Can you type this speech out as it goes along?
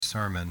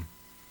sermon.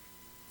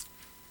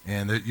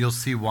 And you'll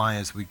see why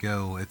as we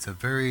go. It's a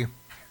very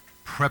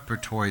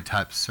preparatory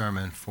type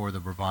sermon for the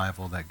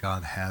revival that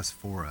God has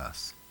for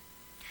us.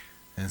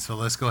 And so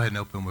let's go ahead and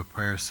open with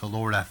prayer. So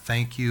Lord, I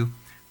thank you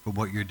for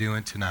what you're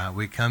doing tonight.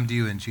 We come to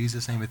you in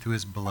Jesus' name and through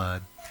his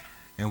blood.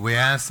 And we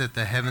ask that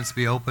the heavens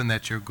be open,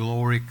 that your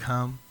glory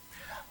come.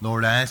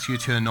 Lord, I ask you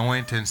to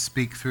anoint and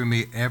speak through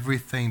me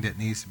everything that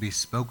needs to be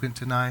spoken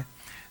tonight.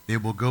 They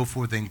will go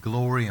forth in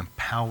glory and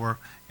power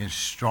and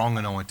strong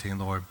anointing,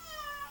 Lord.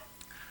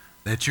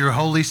 That your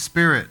Holy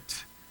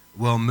Spirit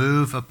will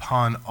move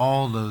upon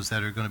all those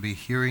that are going to be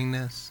hearing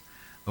this.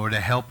 Lord, to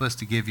help us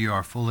to give you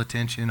our full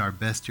attention, our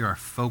best year, our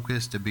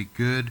focus, to be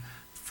good,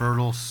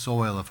 fertile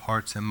soil of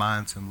hearts and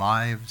minds and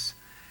lives.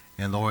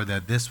 And Lord,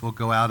 that this will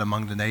go out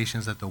among the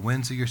nations, that the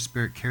winds of your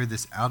Spirit carry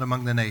this out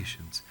among the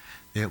nations.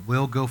 It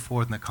will go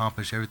forth and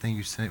accomplish everything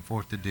you sent it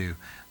forth to do.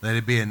 Let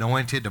it be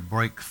anointed to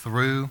break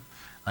through,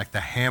 like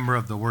the hammer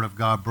of the Word of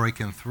God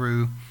breaking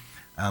through.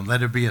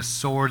 Let it be a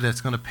sword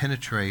that's going to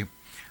penetrate,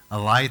 a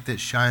light that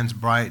shines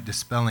bright,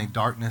 dispelling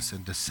darkness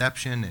and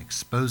deception,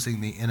 exposing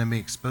the enemy,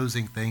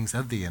 exposing things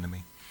of the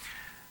enemy.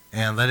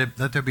 And let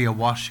there be a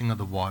washing of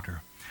the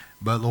water.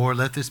 But Lord,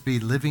 let this be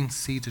living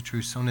seeds of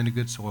truth sown into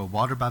good soil,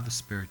 watered by the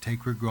Spirit,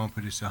 take root, grow, and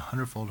produce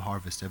 100-fold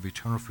harvest of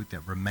eternal fruit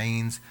that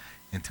remains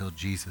until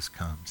Jesus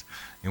comes.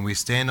 And we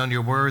stand on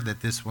your word that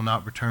this will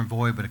not return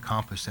void, but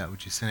accomplish that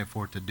which you sent it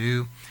forth to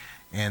do.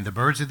 And the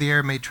birds of the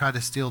air may try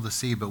to steal the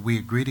seed, but we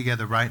agree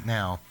together right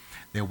now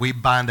that we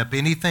bind up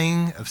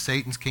anything of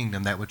Satan's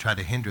kingdom that would try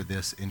to hinder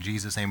this in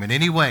Jesus' name. In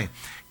any way,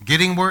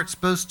 getting where it's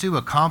supposed to,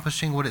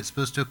 accomplishing what it's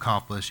supposed to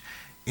accomplish,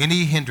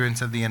 any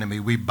hindrance of the enemy,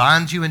 we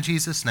bind you in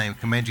Jesus' name,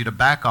 command you to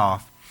back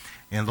off,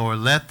 and Lord,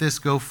 let this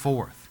go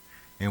forth.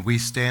 And we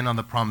stand on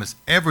the promise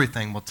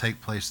everything will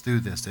take place through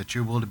this, that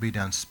your will to be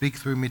done. Speak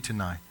through me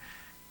tonight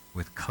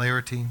with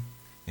clarity.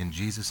 In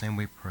Jesus' name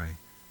we pray.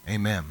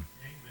 Amen.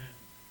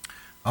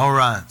 All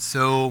right,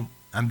 so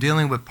I'm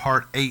dealing with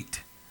part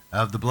 8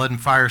 of the Blood and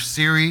Fire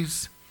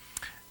series.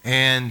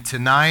 And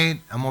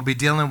tonight I'm going to be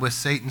dealing with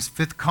Satan's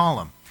fifth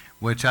column,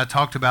 which I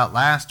talked about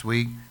last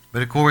week.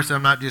 But of course,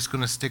 I'm not just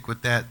going to stick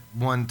with that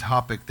one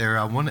topic there.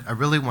 I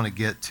really want to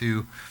get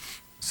to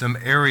some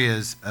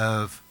areas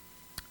of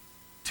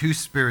two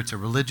spirits, a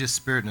religious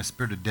spirit and a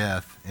spirit of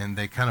death, and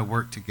they kind of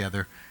work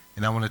together.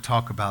 And I want to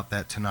talk about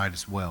that tonight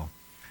as well.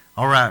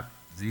 All right,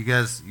 you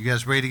guys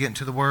ready to get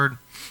into the Word?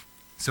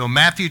 So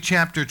Matthew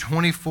chapter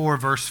 24,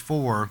 verse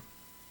 4.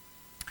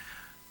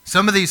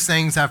 Some of these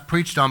things I've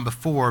preached on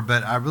before,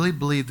 but I really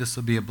believe this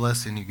will be a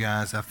blessing, you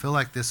guys. I feel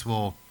like this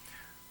will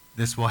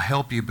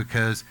help you,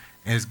 because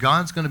as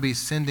God's going to be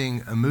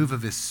sending a move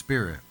of his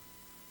Spirit,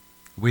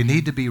 we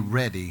need to be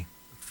ready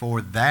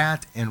for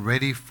that and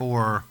ready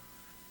for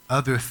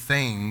other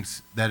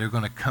things that are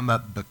going to come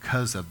up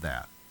because of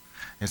that.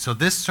 And so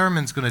this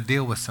sermon's going to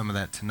deal with some of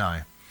that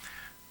tonight.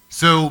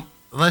 So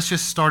let's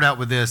just start out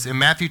with this. In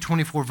Matthew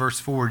 24, verse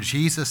 4,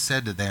 Jesus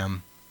said to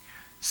them,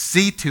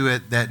 "See to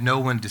it that no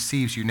one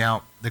deceives you."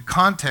 Now, the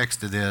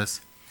context of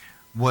this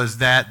was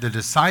that the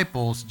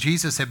disciples,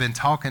 Jesus had been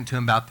talking to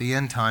them about the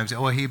end times.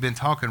 Or he had been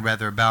talking,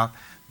 rather, about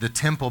the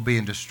temple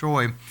being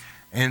destroyed.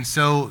 And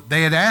so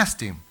they had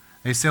asked him.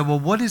 They said, well,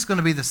 what is going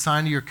to be the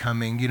sign of your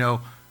coming? You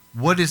know,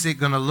 what is it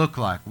going to look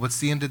like? What's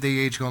the end of the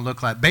age going to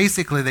look like?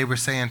 Basically, they were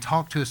saying,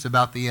 talk to us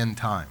about the end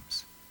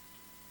times.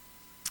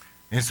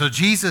 And so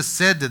Jesus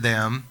said to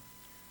them,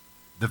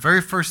 the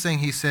very first thing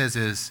he says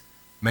is,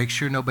 make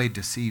sure nobody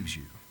deceives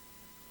you.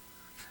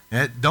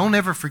 Don't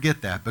ever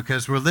forget that,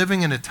 because we're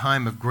living in a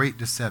time of great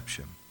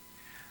deception.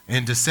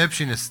 And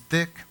deception is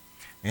thick,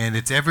 and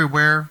it's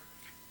everywhere.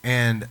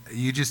 And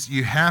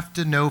you have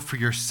to know for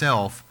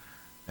yourself,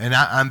 and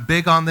I'm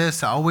big on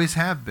this, I always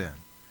have been.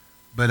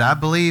 But I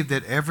believe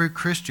that every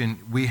Christian,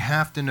 we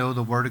have to know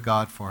the Word of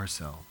God for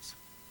ourselves.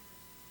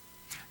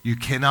 You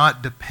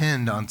cannot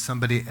depend on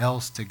somebody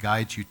else to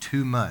guide you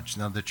too much.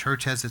 Now, the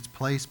church has its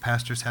place,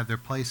 pastors have their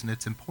place, and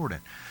it's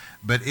important.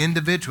 But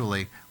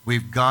individually,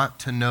 we've got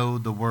to know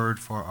the Word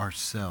for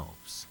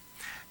ourselves.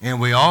 And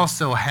we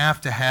also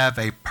have to have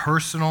a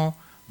personal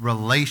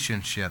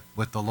relationship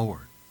with the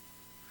Lord,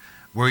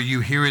 where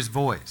you hear his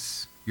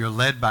voice, you're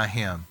led by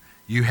him,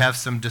 you have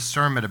some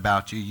discernment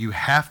about you. You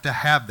have to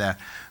have that,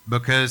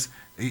 because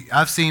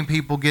I've seen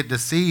people get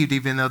deceived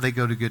even though they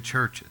go to good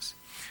churches.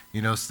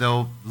 You know, so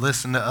they'll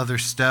listen to other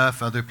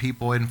stuff, other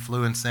people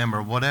influence them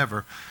or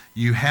whatever.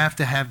 You have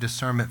to have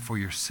discernment for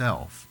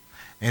yourself.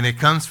 And it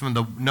comes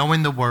from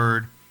knowing the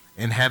Word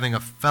and having a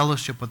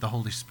fellowship with the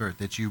Holy Spirit,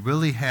 that you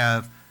really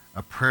have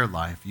a prayer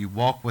life. You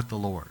walk with the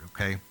Lord,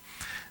 okay?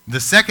 The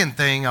second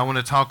thing I want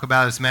to talk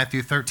about is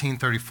Matthew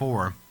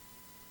 13:34.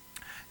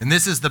 And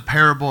this is the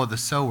parable of the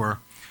sower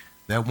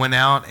that went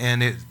out,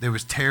 and there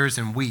was tares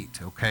and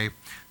wheat, okay?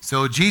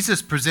 So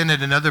Jesus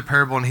presented another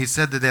parable, and he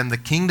said to them, the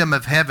kingdom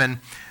of heaven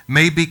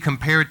may be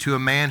compared to a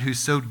man who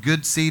sowed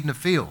good seed in a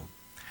field.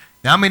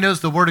 Now, how many knows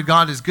the Word of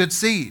God is good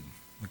seed,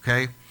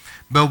 okay?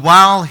 But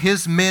while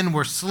his men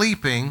were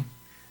sleeping,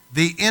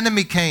 the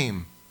enemy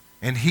came,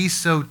 and he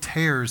sowed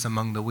tares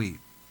among the wheat.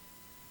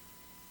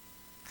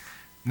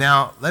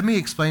 Now, let me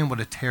explain what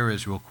a tare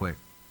is real quick.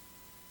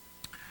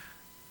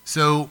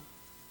 So,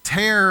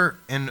 tare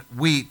and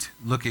wheat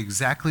look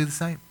exactly the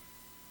same.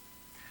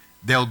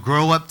 They'll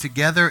grow up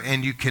together,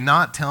 and you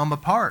cannot tell them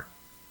apart.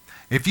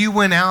 If you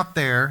went out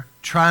there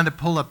trying to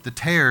pull up the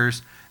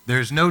tares,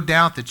 there's no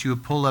doubt that you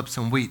would pull up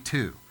some wheat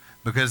too,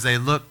 because they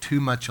look too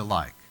much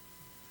alike.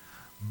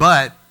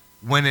 But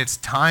when it's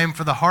time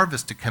for the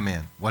harvest to come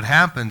in, what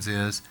happens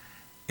is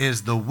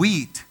the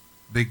wheat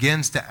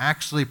begins to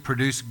actually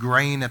produce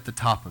grain at the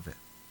top of it.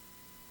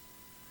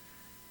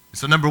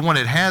 So number one,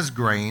 it has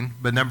grain,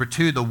 but number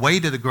two, the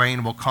weight of the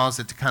grain will cause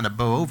it to kind of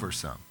bow over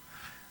some.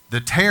 The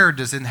tare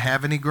doesn't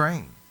have any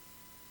grain.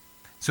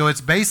 So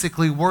it's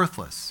basically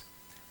worthless.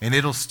 And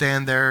it'll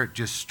stand there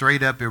just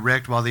straight up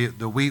erect while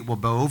the wheat will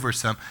bow over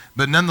some.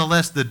 But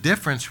nonetheless, the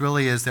difference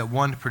really is that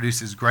one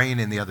produces grain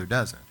and the other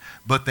doesn't.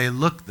 But they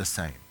look the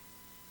same.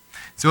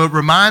 So it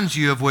reminds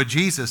you of what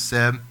Jesus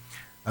said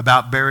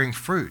about bearing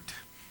fruit,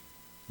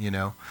 you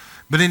know.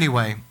 But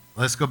anyway,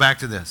 let's go back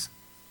to this.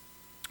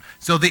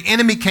 So the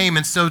enemy came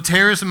and sowed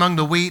tares among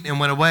the wheat and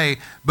went away.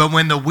 But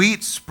when the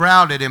wheat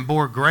sprouted and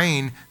bore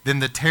grain, then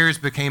the tares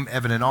became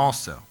evident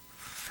also.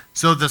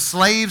 So the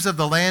slaves of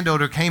the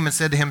landowner came and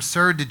said to him,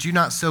 Sir, did you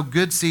not sow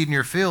good seed in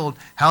your field?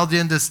 How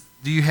then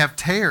do you have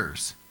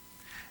tares?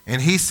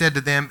 And he said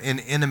to them, An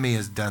enemy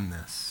has done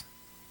this.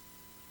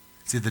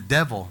 See, the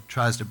devil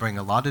tries to bring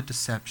a lot of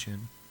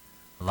deception,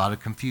 a lot of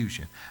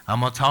confusion. I'm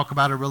going to talk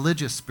about a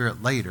religious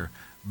spirit later,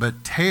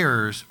 but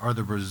tares are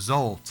the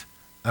result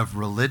of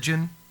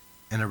religion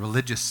and a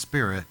religious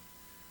spirit.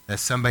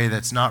 That's somebody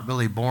that's not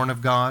really born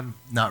of God,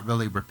 not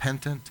really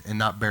repentant, and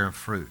not bearing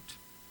fruit.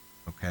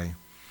 Okay?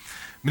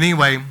 But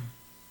anyway,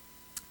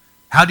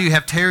 how do you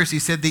have tares? He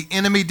said, the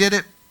enemy did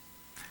it.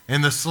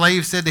 And the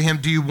slave said to him,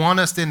 do you want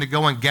us then to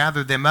go and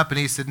gather them up? And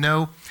he said,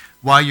 no.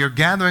 While you're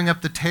gathering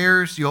up the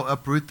tares, you'll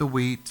uproot the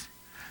wheat.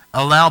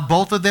 Allow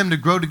both of them to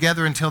grow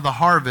together until the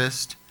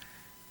harvest.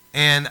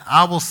 And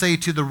I will say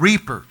to the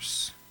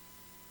reapers,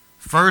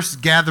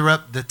 first gather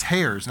up the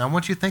tares. Now I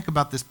want you to think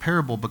about this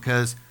parable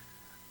because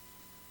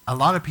a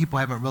lot of people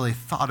haven't really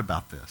thought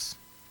about this.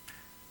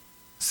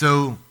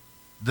 So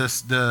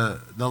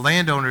the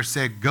landowner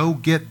said, go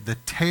get the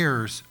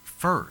tares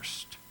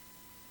first.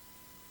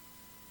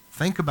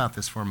 Think about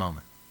this for a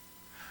moment.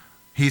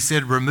 He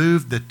said,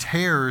 remove the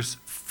tares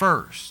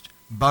first.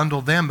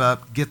 Bundle them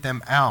up, get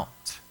them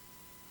out.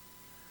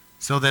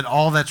 So that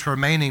all that's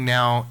remaining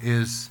now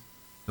is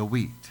the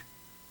wheat.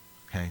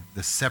 Okay,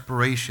 the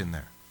separation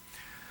there.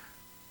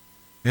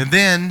 And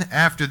then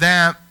after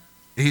that,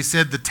 he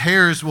said, the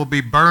tares will be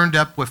burned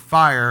up with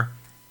fire,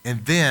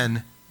 and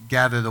then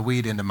gather the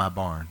wheat into my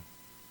barn.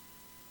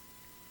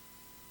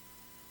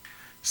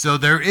 So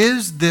there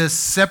is this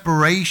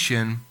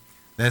separation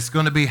that's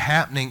going to be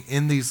happening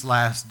in these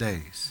last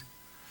days.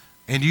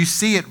 And you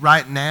see it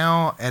right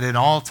now at an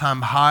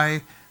all-time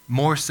high,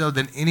 more so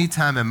than any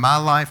time in my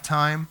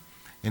lifetime.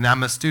 And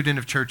I'm a student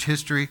of church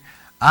history.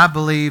 I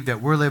believe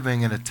that we're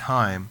living in a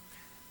time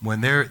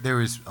when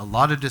there is a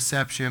lot of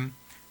deception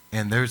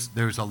and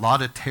there's a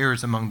lot of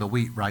tares among the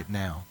wheat right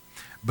now.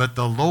 But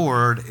the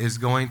Lord is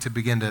going to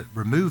begin to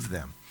remove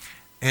them.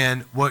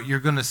 And what you're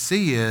going to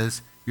see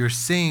is you're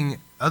seeing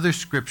other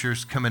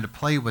scriptures come into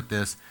play with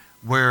this,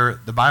 where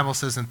the Bible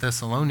says in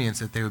Thessalonians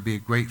that there would be a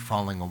great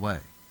falling away.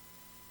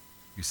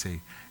 You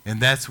see,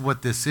 and that's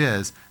what this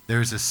is.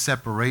 There's a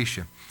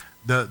separation.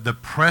 The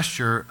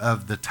pressure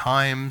of the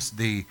times,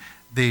 with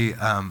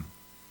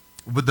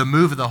the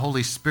move of the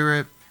Holy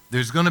Spirit,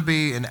 there's going to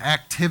be an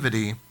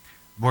activity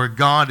where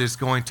God is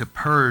going to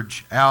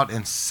purge out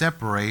and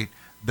separate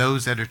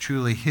those that are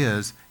truly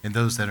His and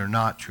those that are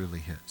not truly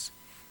His.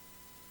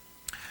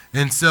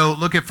 And so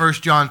look at 1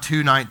 John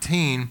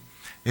 2:19.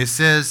 It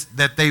says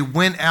that they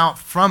went out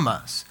from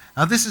us.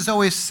 Now this is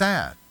always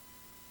sad.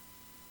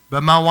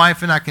 But my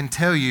wife and I can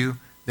tell you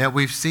that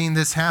we've seen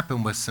this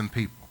happen with some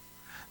people.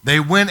 They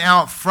went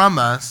out from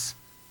us,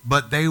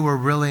 but they were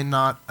really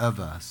not of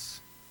us.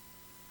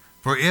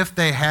 For if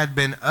they had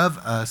been of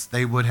us,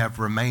 they would have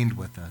remained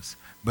with us.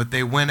 But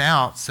they went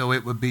out so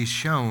it would be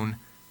shown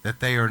that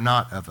they are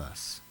not of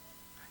us.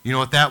 You know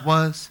what that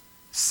was?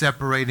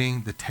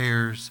 Separating the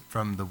tares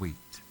from the wheat.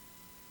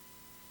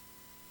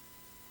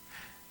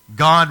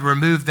 God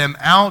removed them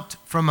out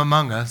from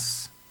among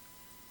us.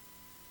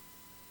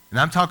 And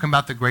I'm talking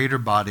about the greater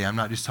body. I'm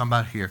not just talking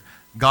about here.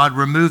 God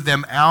removed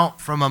them out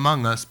from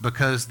among us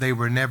because they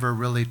were never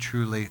really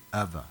truly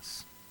of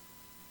us.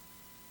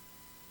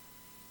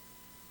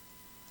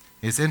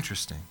 It's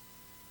interesting.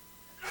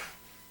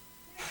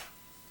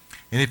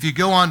 And if you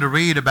go on to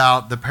read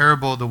about the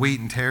parable of the wheat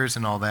and tares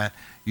and all that,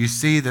 you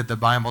see that the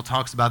Bible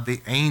talks about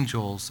the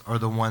angels are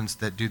the ones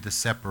that do the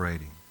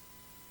separating.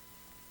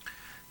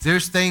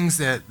 There's things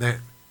that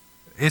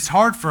it's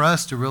hard for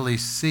us to really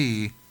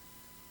see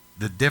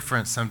the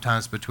difference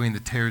sometimes between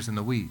the tares and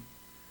the wheat.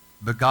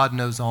 But God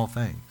knows all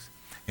things.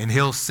 And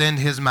He'll send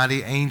His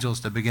mighty angels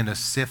to begin to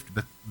sift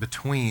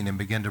between and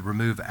begin to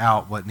remove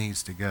out what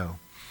needs to go.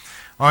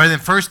 All right, then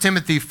 1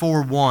 Timothy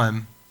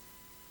 4:1.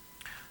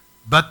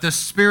 But the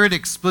Spirit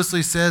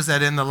explicitly says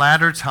that in the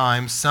latter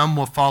times, some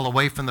will fall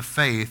away from the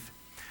faith,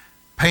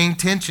 paying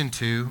attention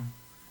to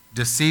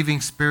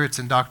deceiving spirits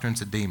and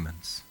doctrines of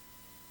demons.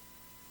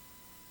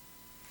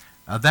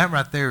 That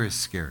right there is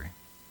scary.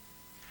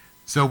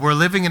 So we're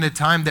living in a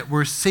time that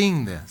we're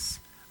seeing this.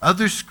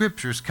 Other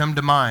scriptures come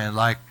to mind,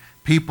 like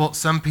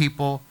some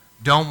people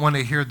don't want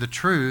to hear the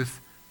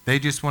truth. They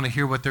just want to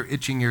hear what their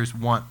itching ears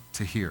want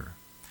to hear.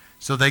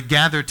 So they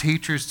gather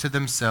teachers to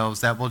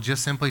themselves that will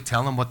just simply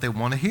tell them what they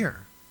want to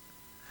hear.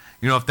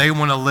 You know, if they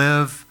want to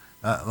live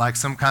like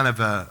some kind of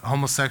a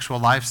homosexual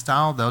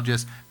lifestyle, they'll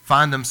just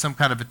find them some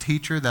kind of a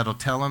teacher that'll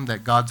tell them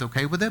that God's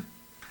okay with it.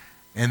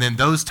 And then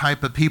those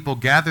type of people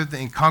gather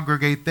and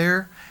congregate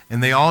there,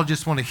 and they all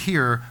just want to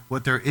hear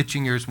what their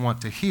itching ears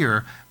want to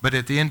hear. But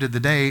at the end of the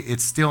day,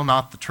 it's still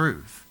not the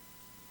truth.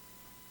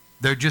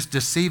 They're just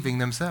deceiving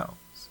themselves.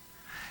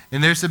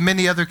 And there's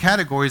many other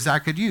categories I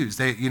could use.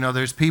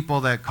 There's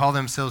people that call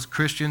themselves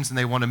Christians and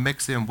they want to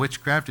mix in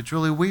witchcraft. It's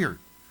really weird.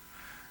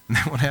 And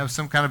they want to have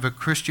some kind of a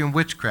Christian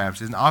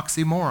witchcraft. It's an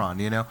oxymoron,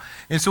 you know.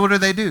 And so what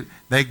do?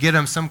 They get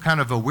them some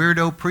kind of a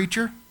weirdo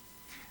preacher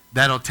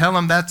that'll tell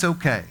them that's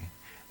okay.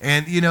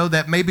 And, you know,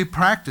 that maybe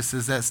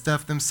practices that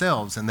stuff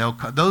themselves. And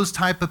those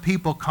type of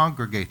people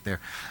congregate there.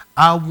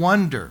 I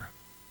wonder,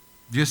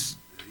 just,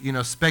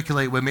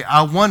 speculate with me,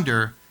 I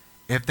wonder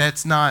if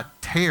that's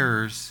not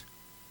tares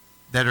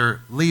that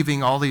are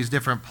leaving all these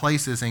different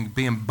places and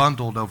being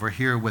bundled over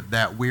here with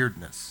that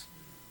weirdness.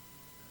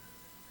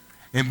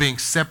 And being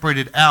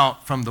separated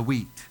out from the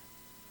wheat,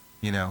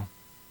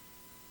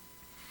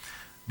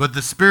 But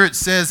the Spirit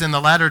says in the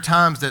latter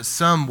times that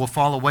some will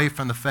fall away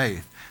from the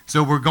faith.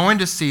 So we're going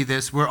to see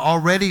this. We're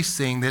already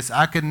seeing this.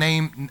 I could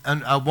name,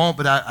 I won't,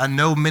 but I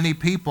know many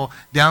people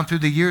down through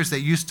the years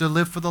that used to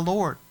live for the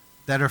Lord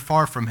that are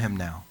far from Him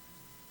now.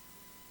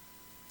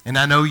 And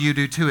I know you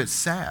do too. It's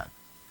sad.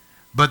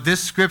 But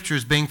this scripture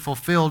is being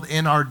fulfilled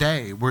in our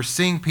day. We're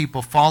seeing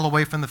people fall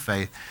away from the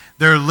faith.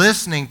 They're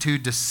listening to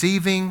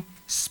deceiving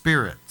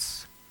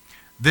spirits.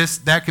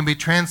 That can be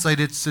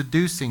translated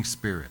seducing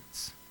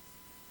spirits.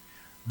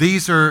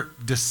 These are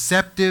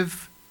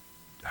deceptive,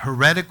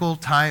 heretical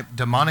type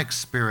demonic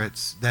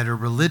spirits that are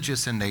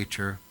religious in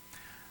nature,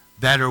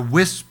 that are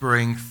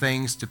whispering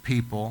things to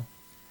people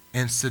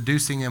and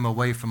seducing them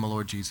away from the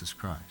Lord Jesus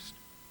Christ.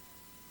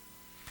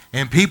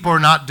 And people are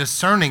not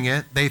discerning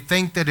it. They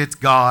think that it's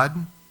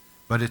God,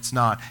 but it's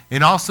not.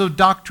 And also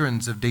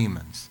doctrines of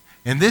demons.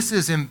 And this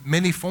is in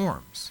many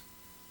forms.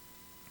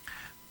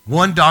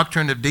 One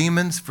doctrine of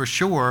demons, for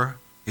sure,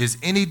 is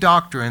any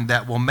doctrine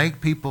that will make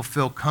people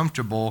feel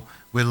comfortable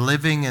with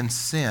living in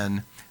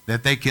sin,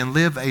 that they can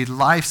live a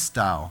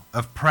lifestyle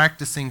of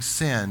practicing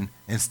sin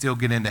and still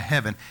get into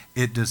heaven.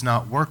 It does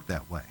not work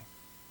that way.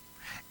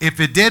 If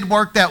it did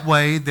work that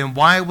way, then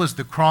why was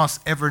the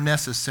cross ever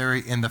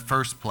necessary in the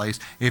first place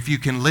if you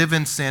can live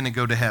in sin and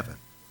go to heaven?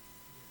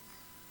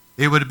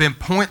 It would have been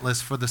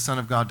pointless for the Son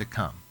of God to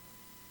come.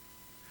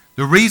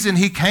 The reason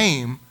He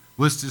came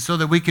was so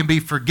that we can be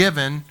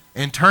forgiven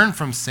and turn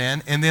from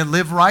sin and then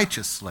live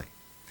righteously.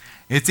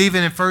 It's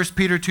even in 1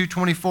 Peter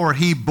 2:24,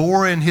 He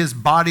bore in His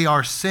body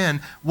our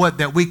sin,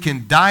 that we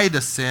can die to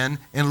sin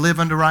and live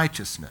unto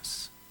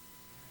righteousness.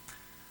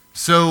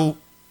 So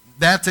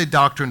that's a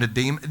doctrine of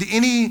demons.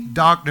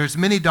 There's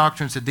many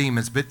doctrines of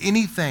demons, but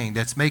anything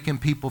that's making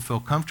people feel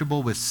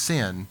comfortable with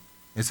sin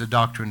is a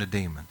doctrine of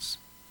demons.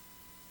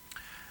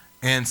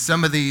 And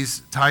some of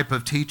these type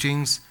of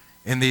teachings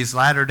in these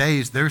latter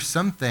days, there's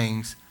some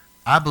things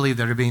I believe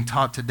that are being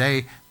taught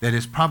today that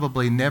has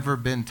probably never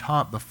been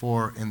taught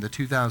before in the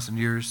 2,000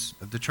 years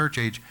of the church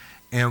age.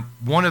 And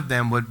one of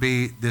them would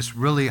be this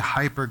really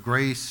hyper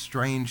grace,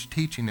 strange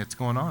teaching that's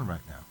going on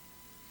right now.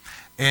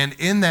 And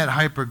in that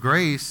hyper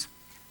grace,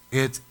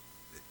 it's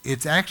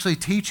actually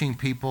teaching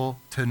people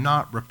to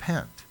not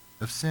repent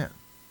of sin.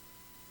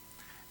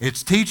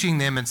 It's teaching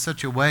them in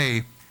such a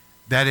way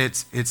that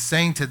it's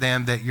saying to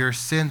them that your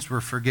sins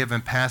were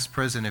forgiven past,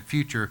 present, and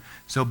future.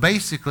 So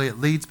basically it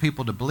leads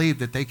people to believe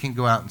that they can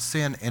go out and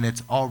sin and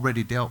it's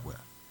already dealt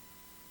with.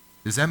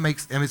 Does that make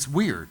sense? I mean, it's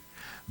weird.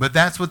 But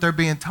that's what they're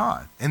being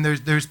taught. And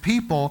there's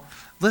people,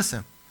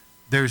 listen,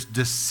 there's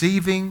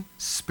deceiving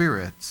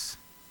spirits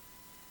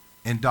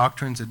and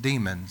doctrines of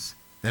demons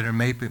that are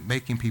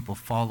making people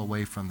fall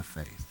away from the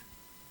faith.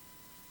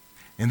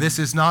 And this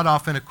is not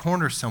off in a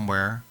corner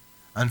somewhere.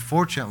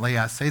 Unfortunately,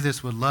 I say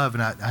this with love,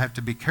 and I have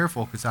to be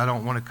careful because I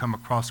don't want to come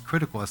across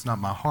critical. It's not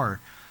my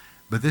heart.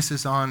 But this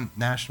is on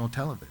national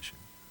television.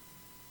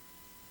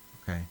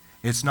 Okay?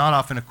 It's not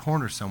off in a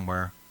corner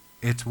somewhere.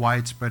 It's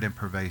widespread and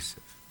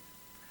pervasive.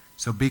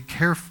 So be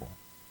careful.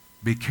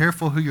 Be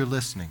careful who you're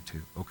listening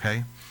to,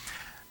 okay?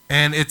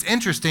 And it's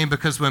interesting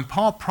because when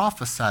Paul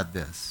prophesied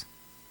this,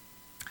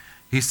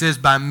 he says,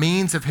 by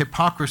means of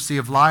hypocrisy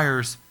of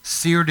liars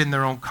seared in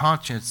their own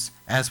conscience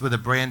as with a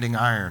branding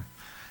iron.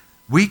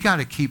 We got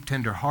to keep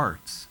tender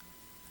hearts.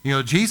 You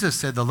know, Jesus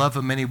said the love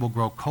of many will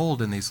grow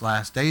cold in these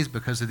last days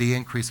because of the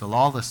increase of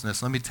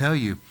lawlessness. Let me tell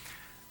you,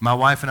 my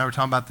wife and I were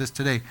talking about this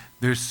today.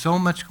 There's so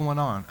much going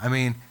on. I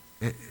mean,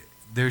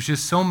 there's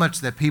just so much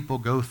that people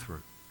go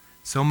through,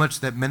 so much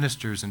that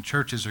ministers and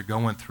churches are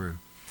going through.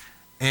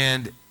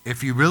 And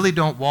if you really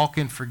don't walk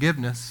in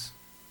forgiveness,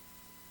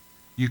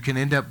 you can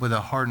end up with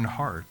a hardened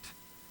heart.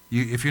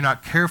 If you're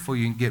not careful,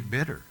 you can get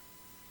bitter.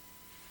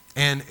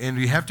 And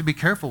you have to be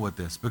careful with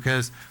this,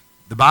 because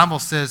the Bible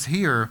says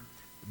here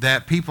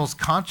that people's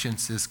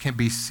consciences can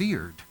be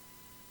seared.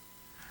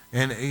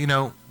 And, you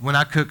know, when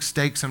I cook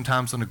steak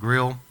sometimes on a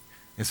grill,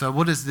 and so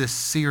what does this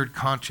seared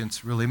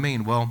conscience really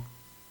mean? Well,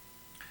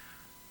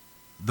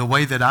 the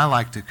way that I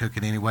like to cook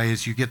it anyway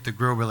is you get the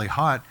grill really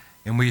hot,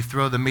 and when you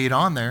throw the meat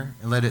on there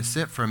and let it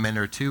sit for a minute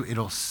or two,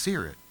 it'll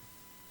sear it.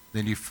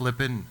 Then you flip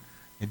it and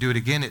do it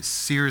again. It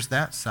sears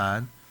that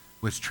side,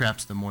 which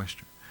traps the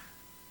moisture.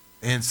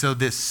 And so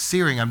this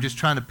searing, I'm just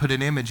trying to put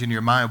an image in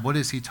your mind. What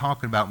is he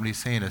talking about when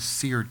he's saying a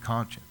seared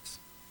conscience?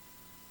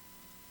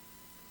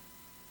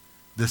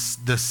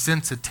 The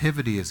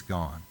sensitivity is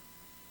gone,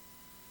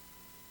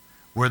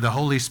 where the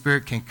Holy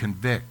Spirit can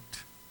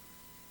convict.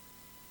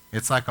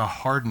 It's like a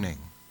hardening,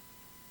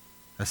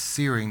 a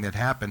searing that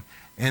happened,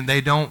 and they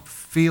don't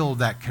feel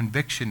that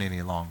conviction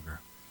any longer.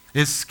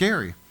 It's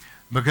scary,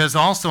 because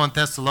also in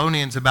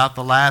Thessalonians about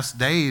the last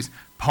days,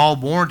 Paul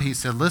warned, he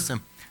said,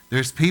 listen,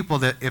 there's people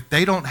that if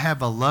they don't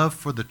have a love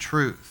for the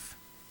truth,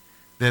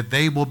 that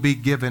they will be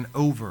given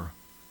over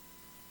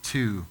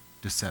to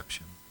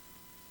deception.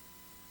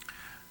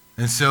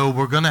 And so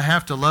we're going to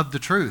have to love the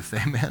truth.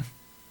 Amen.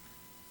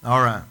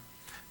 All right.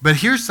 But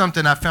here's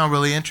something I found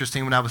really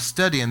interesting when I was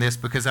studying this,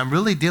 because I'm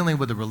really dealing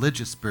with a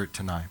religious spirit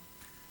tonight.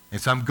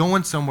 And so I'm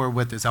going somewhere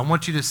with this. I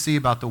want you to see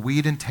about the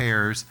wheat and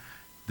tares.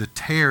 The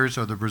tares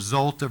are the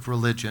result of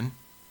religion.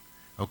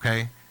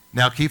 Okay?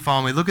 Now keep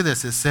following me. Look at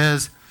this. It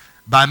says,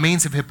 by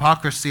means of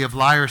hypocrisy of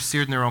liars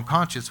seared in their own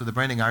conscience with a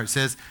branding iron. It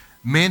says,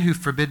 men who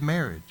forbid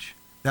marriage.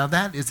 Now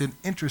that is an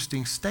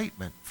interesting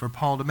statement for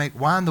Paul to make.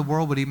 Why in the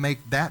world would he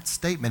make that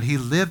statement? He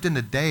lived in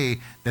a day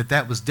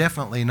that was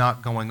definitely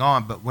not going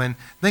on. But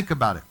think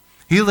about it.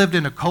 He lived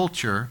in a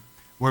culture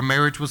where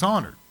marriage was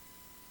honored.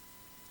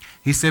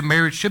 He said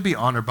marriage should be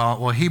honored by,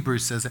 well,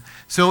 Hebrews says it.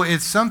 So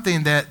it's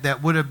something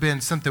that would have been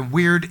something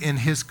weird in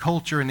his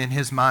culture and in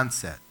his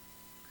mindset.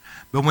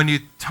 But when you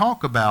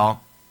talk about,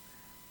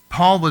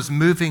 Paul was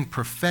moving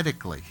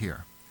prophetically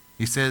here.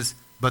 He says,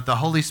 but the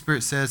Holy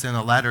Spirit says in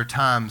the latter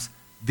times,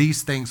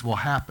 these things will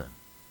happen.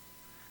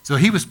 So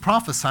he was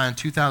prophesying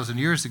 2,000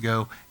 years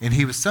ago, and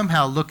he was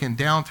somehow looking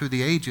down through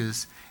the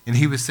ages, and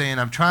he was saying,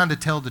 I'm trying to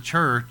tell the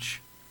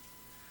church,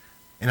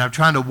 and I'm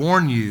trying to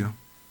warn you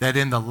that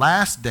in the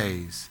last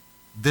days,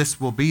 this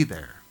will be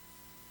there.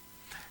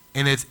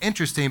 And it's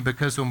interesting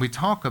because when we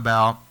talk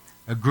about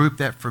a group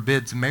that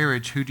forbids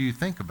marriage, who do you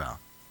think about?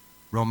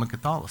 Roman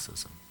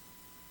Catholicism.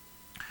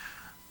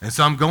 And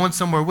so I'm going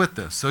somewhere with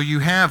this. So you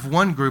have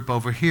one group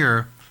over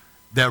here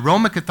that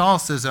Roman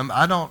Catholicism,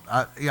 I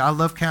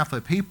love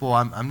Catholic people.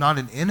 I'm not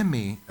an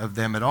enemy of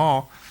them at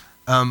all.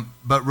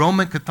 But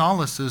Roman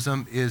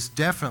Catholicism is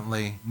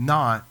definitely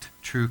not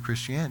true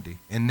Christianity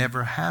and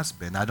never has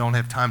been. I don't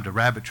have time to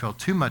rabbit trail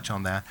too much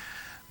on that.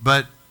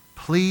 But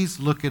please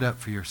look it up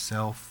for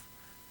yourself.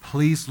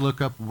 Please look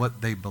up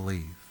what they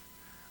believe.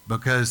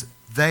 Because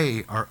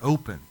they are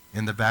open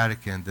in the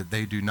Vatican that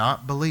they do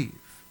not believe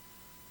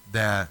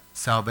that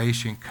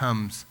salvation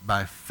comes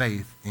by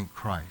faith in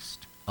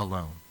Christ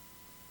alone.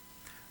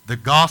 The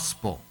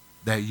gospel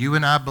that you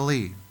and I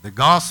believe, the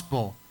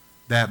gospel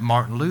that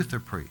Martin Luther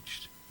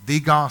preached,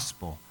 the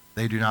gospel,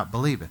 they do not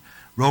believe it.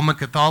 Roman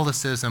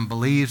Catholicism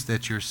believes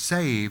that you're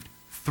saved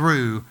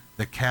through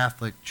the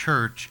Catholic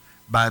Church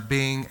by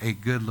being a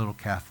good little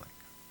Catholic.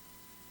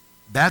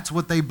 That's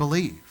what they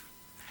believe.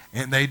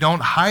 And they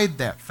don't hide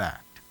that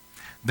fact.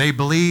 They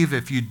believe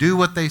if you do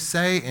what they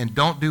say and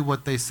don't do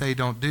what they say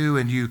don't do,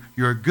 and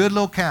you're a good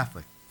little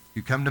Catholic,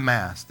 you come to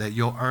Mass, that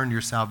you'll earn your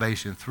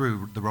salvation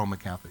through the Roman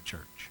Catholic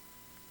Church.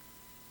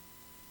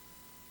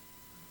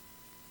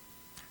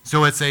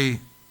 So it's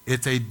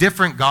a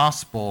different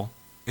gospel.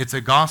 It's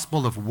a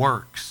gospel of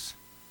works.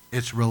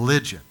 It's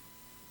religion.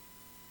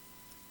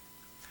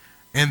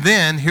 And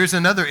then here's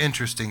another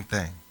interesting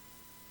thing.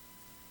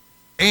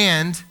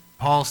 And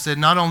Paul said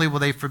not only will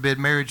they forbid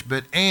marriage,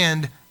 but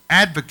and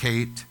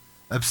advocate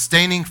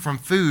abstaining from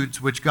foods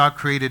which God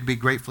created to be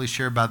gratefully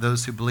shared by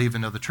those who believe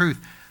and know the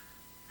truth.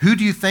 Who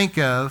do you think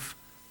of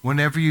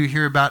whenever you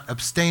hear about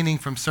abstaining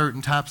from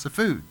certain types of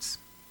foods?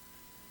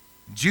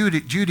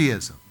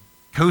 Judaism,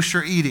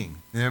 kosher eating.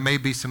 There may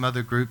be some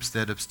other groups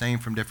that abstain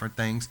from different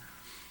things.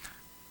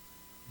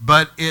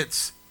 But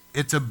it's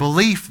a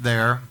belief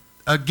there,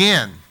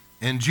 again,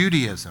 in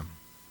Judaism.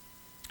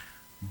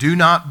 Do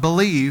not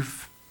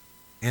believe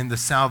in the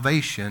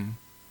salvation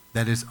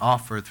that is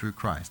offered through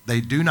Christ. They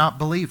do not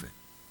believe it.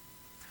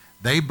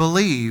 They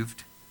believe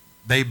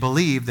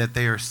that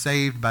they are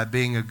saved by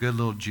being a good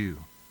little Jew.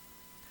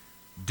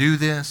 Do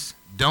this,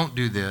 don't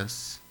do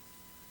this.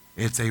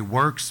 It's a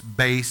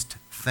works-based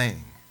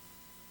thing.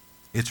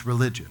 It's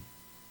religion.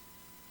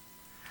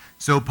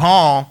 So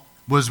Paul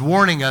was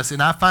warning us,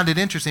 and I find it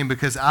interesting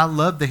because I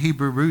love the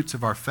Hebrew roots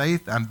of our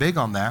faith. I'm big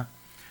on that.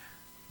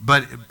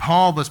 But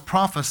Paul was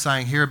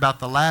prophesying here about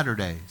the latter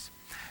days.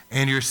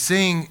 And you're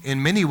seeing,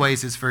 in many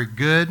ways, it's very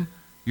good.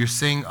 You're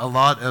seeing a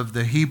lot of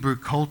the Hebrew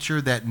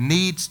culture that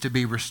needs to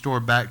be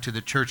restored back to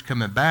the church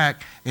coming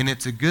back, and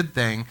it's a good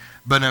thing.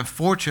 But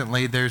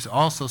unfortunately, there's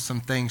also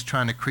some things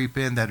trying to creep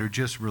in that are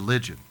just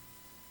religion.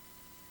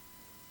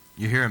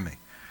 You hearing me?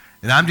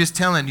 And I'm just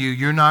telling you,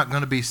 you're not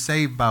going to be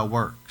saved by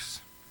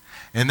works.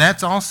 And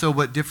that's also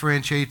what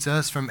differentiates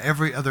us from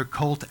every other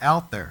cult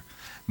out there.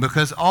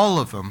 Because all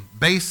of them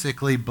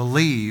basically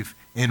believe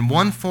in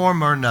one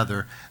form or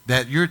another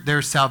that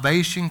their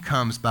salvation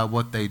comes by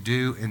what they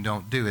do and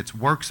don't do. It's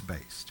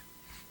works-based.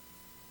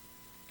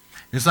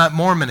 It's like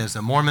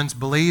Mormonism. Mormons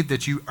believe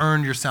that you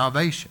earn your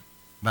salvation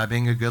by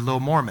being a good little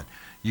Mormon.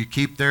 You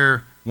keep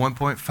their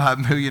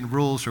 1.5 million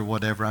rules or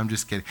whatever. I'm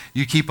just kidding.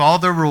 You keep all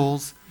their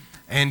rules,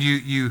 and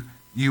you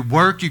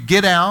work, you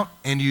get out,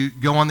 and you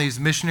go on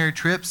these missionary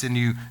trips, and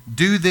you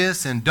do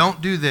this and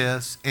don't do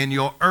this, and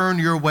you'll earn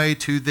your way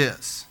to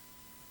this.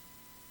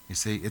 You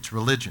see, it's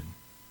religion.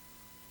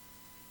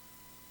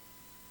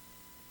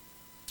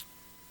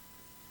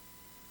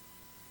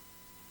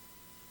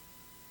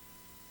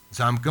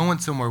 So I'm going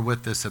somewhere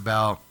with this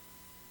about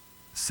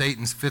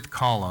Satan's fifth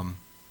column,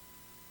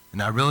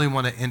 and I really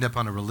want to end up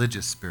on a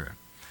religious spirit.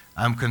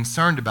 I'm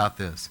concerned about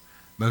this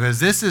because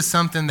this is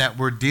something that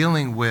we're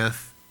dealing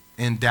with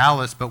in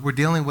Dallas, but we're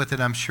dealing with it,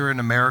 I'm sure, in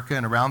America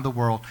and around the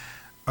world.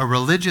 A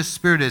religious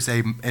spirit is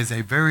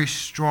a very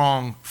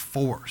strong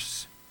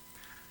force,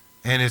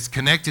 and it's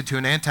connected to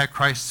an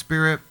antichrist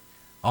spirit,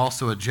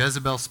 also a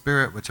Jezebel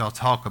spirit, which I'll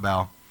talk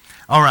about.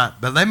 All right,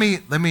 but let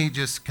me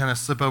just kind of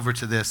slip over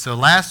to this. So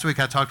last week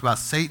I talked about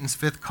Satan's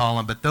fifth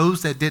column, but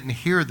those that didn't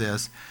hear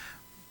this,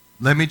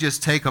 let me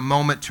just take a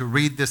moment to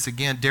read this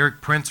again.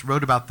 Derek Prince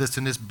wrote about this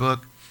in his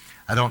book.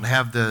 I don't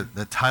have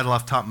the title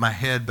off the top of my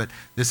head, but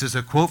this is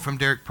a quote from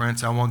Derek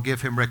Prince. I won't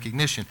give him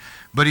recognition.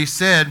 But he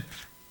said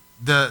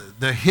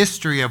the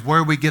history of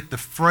where we get the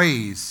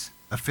phrase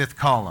a fifth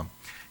column.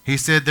 He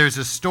said there's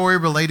a story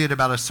related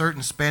about a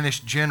certain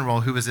Spanish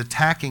general who was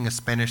attacking a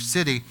Spanish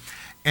city.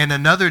 And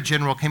another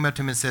general came up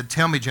to him and said,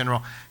 "Tell me,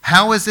 General,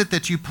 how is it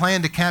that you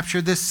plan to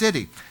capture this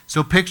city?"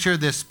 So picture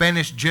this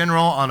Spanish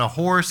general on a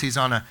horse. He's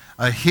on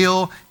a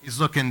hill. He's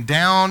looking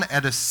down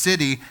at a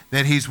city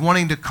that he's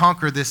wanting to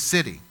conquer this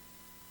city.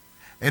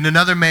 And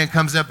another man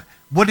comes up,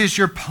 "What is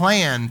your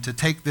plan to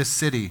take this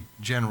city,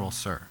 General,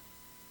 sir?"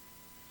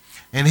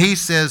 And he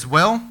says,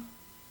 "Well,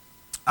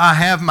 I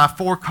have my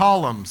 4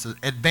 columns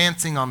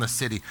advancing on the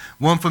city.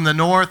 One from the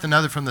north,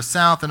 another from the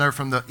south, another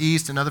from the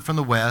east, another from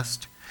the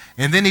west."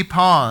 And then he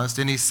paused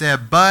and he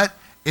said, "But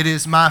it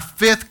is my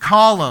 5th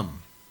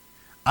column.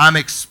 I'm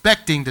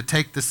expecting to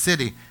take the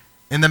city."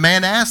 And the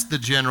man asked the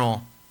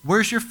general,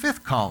 "Where's your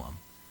 5th column?"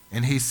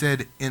 And he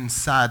said,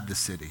 "Inside the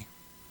city."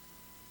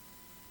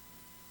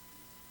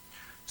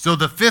 So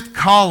the 5th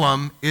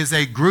column is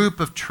a group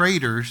of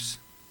traitors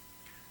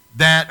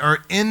that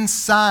are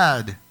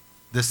inside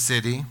the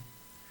city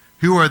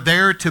who are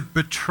there to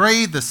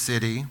betray the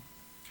city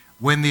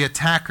when the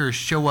attackers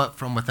show up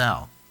from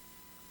without.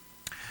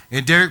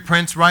 And Derek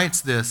Prince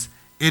writes this,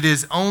 "It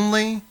is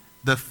only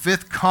the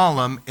 5th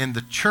column in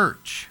the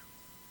church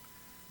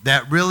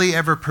that really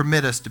ever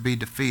permit us to be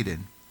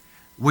defeated.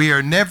 We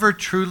are never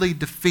truly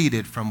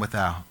defeated from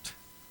without.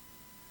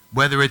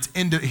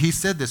 He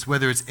said this,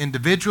 whether it's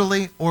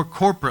individually or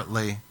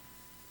corporately,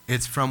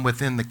 it's from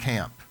within the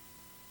camp."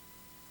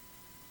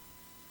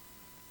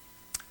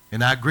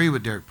 And I agree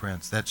with Derek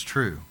Prince. That's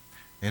true.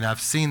 And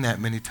I've seen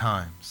that many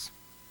times.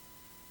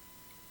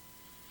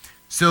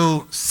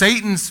 So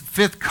Satan's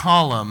 5th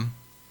column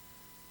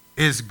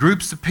is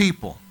groups of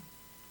people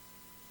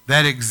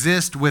that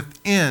exist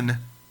within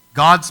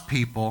God's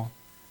people.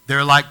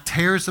 They're like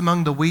tares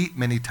among the wheat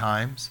many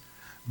times,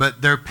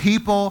 but they're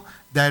people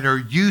that are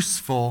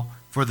useful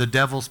for the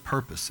devil's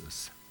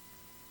purposes.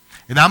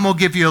 And I'm going to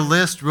give you a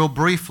list real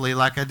briefly,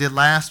 like I did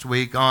last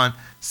week, on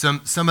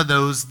some of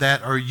those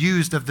that are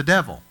used of the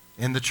devil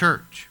in the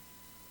church.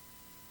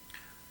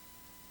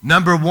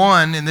 Number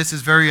 1, and this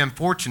is very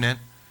unfortunate,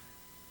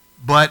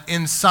 but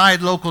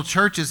inside local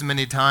churches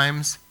many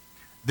times,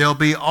 there'll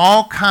be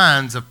all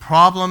kinds of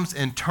problems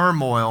and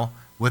turmoil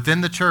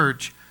within the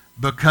church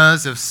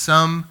because of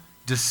some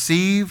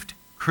deceived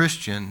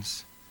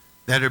Christians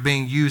that are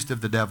being used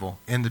of the devil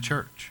in the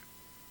church.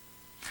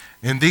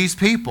 And these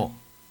people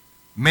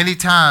many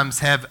times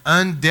have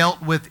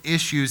undealt with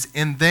issues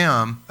in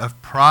them of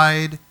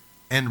pride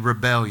and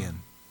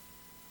rebellion.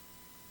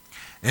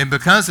 And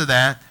because of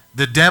that,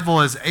 the devil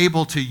is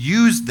able to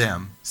use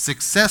them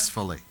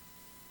successfully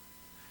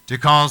to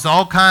cause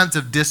all kinds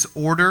of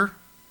disorder,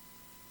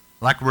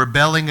 like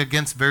rebelling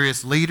against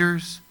various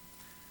leaders,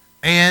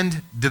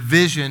 and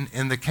division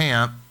in the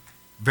camp,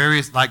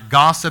 various like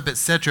gossip,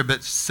 etc.,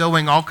 but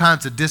sowing all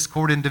kinds of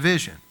discord and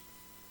division.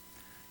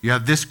 You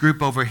have this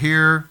group over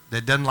here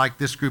that doesn't like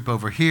this group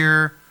over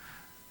here,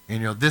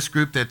 and this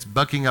group that's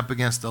bucking up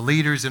against the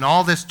leaders, and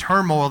all this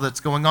turmoil that's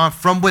going on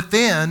from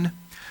within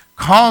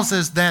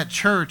causes that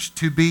church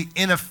to be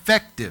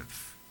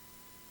ineffective.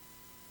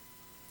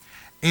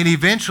 And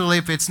eventually,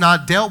 if it's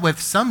not dealt with,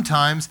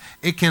 sometimes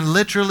it can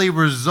literally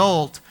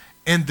result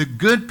in the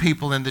good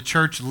people in the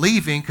church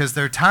leaving because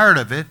they're tired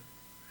of it.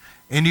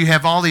 And you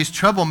have all these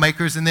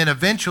troublemakers, and then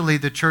eventually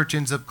the church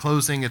ends up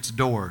closing its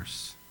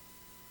doors.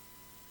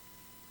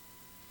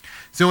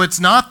 So it's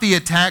not the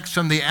attacks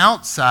from the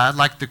outside,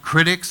 like the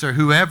critics or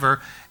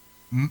whoever.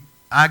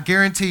 I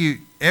guarantee you,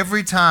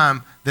 every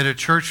time that a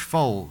church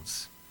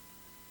folds,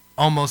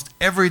 almost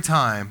every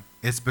time,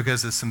 it's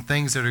because of some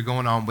things that are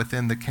going on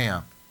within the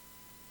camp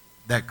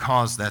that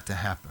caused that to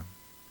happen.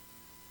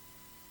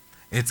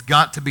 It's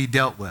got to be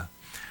dealt with.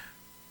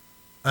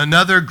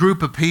 Another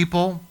group of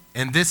people,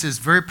 and this is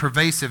very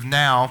pervasive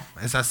now,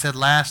 as I said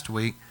last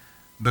week,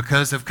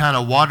 because of kind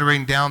of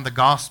watering down the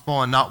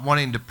gospel and not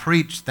wanting to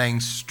preach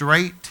things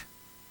straight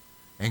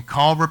and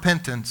call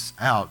repentance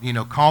out. You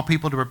know, call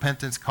people to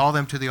repentance, call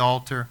them to the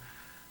altar.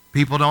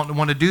 People don't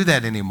want to do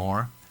that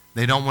anymore.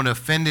 They don't want to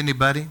offend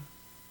anybody.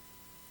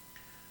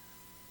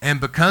 And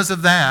because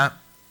of that,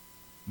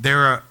 there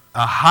are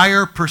a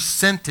higher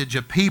percentage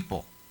of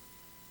people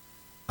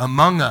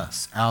among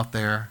us out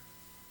there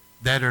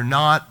that are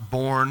not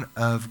born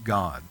of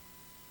God.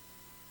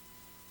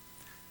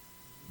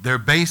 They're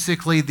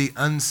basically the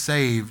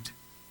unsaved,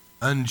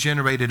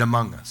 ungenerated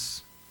among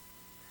us.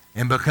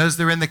 And because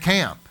they're in the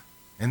camp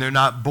and they're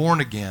not born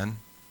again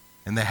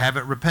and they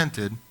haven't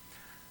repented,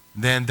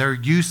 then they're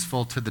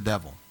useful to the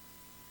devil.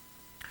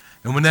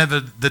 And whenever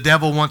the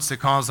devil wants to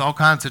cause all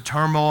kinds of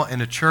turmoil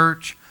in a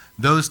church,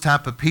 those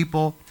type of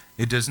people,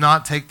 it does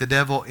not take the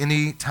devil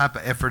any type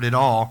of effort at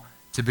all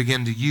to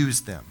begin to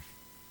use them.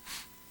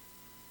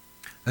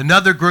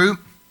 Another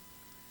group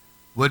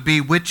would be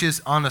witches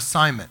on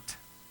assignment.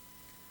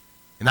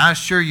 And I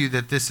assure you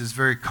that this is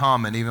very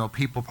common, even though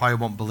people probably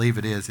won't believe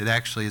it is. It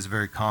actually is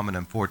very common,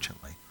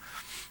 unfortunately.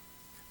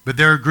 But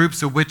there are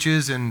groups of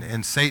witches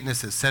and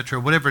Satanists, etc.,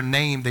 whatever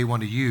name they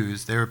want to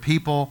use. There are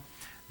people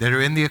that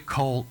are in the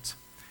occult,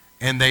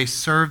 and they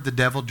serve the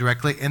devil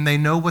directly, and they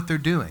know what they're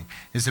doing.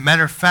 As a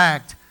matter of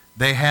fact,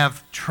 they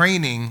have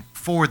training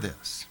for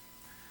this.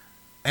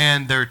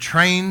 And they're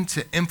trained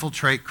to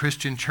infiltrate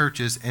Christian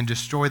churches and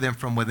destroy them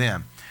from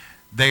within.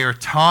 They are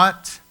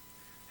taught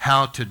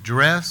how to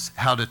dress,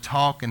 how to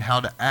talk, and how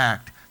to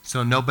act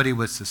so nobody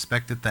would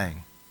suspect a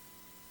thing.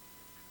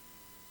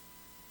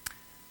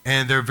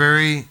 And they're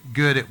very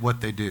good at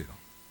what they do.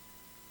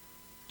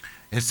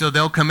 And so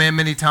they'll come in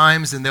many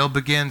times and they'll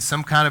begin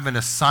some kind of an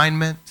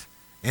assignment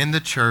in the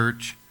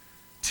church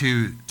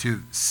to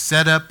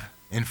set up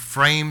and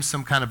frame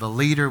some kind of a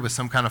leader with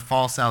some kind of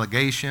false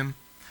allegation,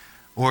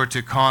 or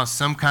to cause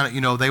some kind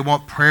of, they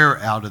want prayer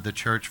out of the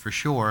church for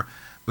sure,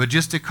 but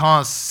just to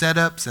cause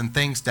setups and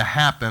things to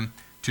happen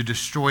to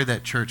destroy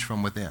that church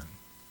from within.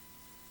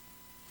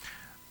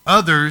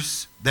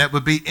 Others that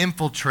would be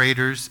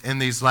infiltrators in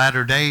these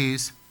latter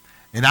days,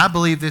 and I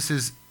believe this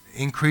is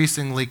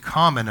increasingly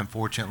common,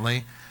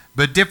 unfortunately,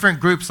 but different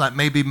groups like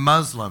maybe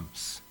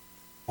Muslims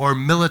or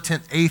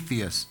militant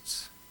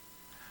atheists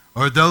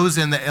or those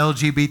in the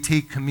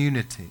LGBT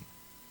community,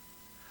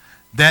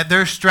 that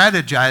they're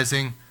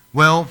strategizing,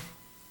 well,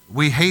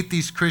 we hate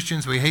these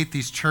Christians, we hate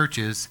these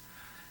churches,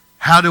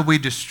 how do we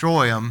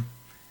destroy them?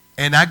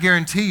 And I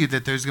guarantee you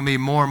that there's going to be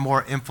more and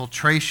more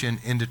infiltration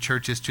into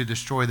churches to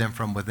destroy them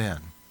from within.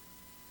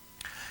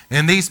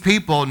 And these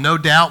people, no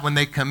doubt, when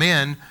they come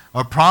in,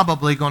 are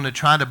probably going to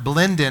try to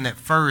blend in at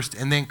first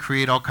and then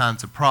create all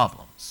kinds of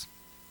problems.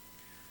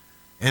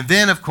 And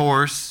then, of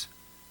course,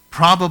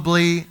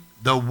 probably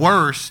the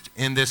worst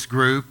in this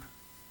group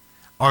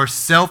are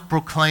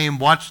self-proclaimed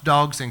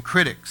watchdogs and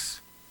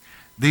critics.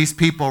 These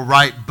people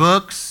write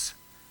books,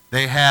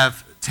 they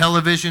have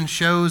television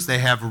shows, they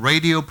have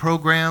radio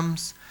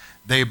programs,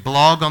 they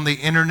blog on the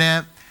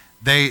internet.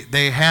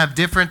 They have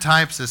different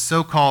types of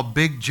so-called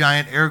big,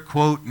 giant, air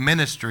quote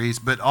ministries,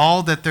 but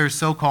all that their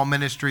so-called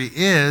ministry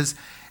is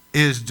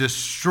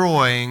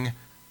destroying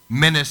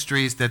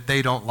ministries that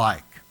they don't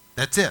like.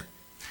 That's it.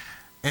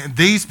 And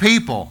these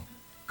people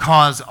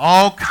cause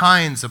all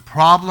kinds of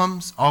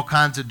problems, all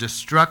kinds of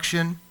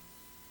destruction,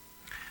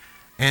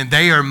 and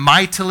they are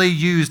mightily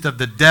used of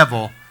the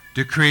devil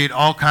to create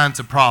all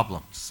kinds of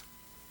problems.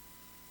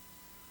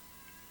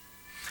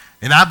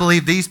 And I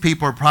believe these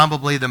people are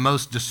probably the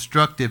most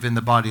destructive in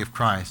the body of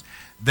Christ.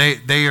 They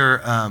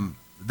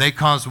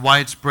cause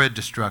widespread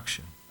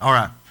destruction. All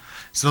right.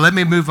 So let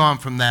me move on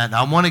from that.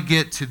 I want to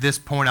get to this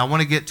point. I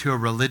want to get to a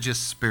religious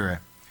spirit.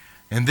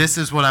 And this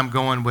is what I'm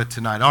going with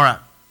tonight. All right.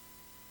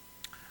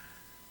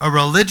 A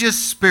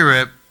religious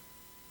spirit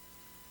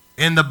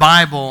in the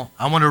Bible,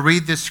 I want to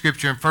read this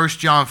scripture in 1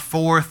 John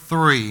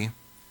 4:3.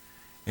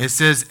 It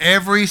says,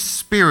 every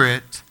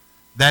spirit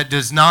that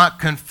does not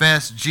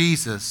confess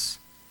Jesus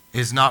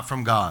is not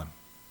from God.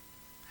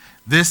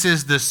 This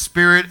is the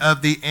spirit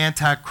of the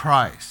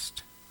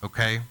Antichrist,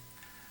 okay,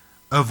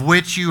 of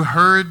which you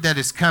heard that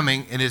is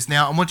coming and is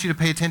now. I want you to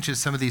pay attention to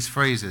some of these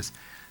phrases.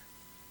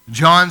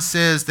 John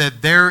says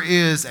that there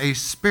is a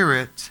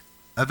spirit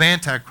of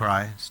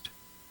Antichrist,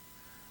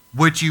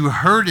 which you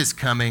heard is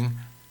coming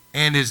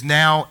and is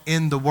now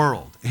in the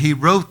world. He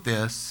wrote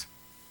this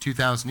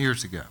 2,000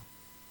 years ago.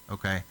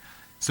 Okay?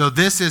 So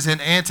this is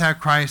an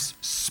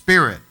Antichrist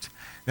spirit.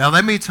 Now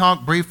let me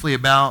talk briefly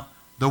about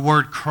the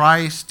word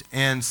Christ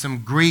and some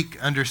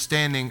Greek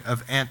understanding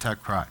of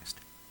Antichrist.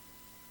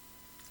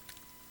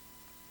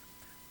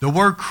 The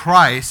word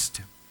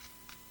Christ,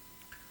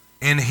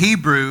 in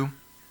Hebrew,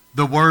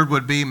 the word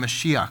would be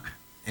Mashiach,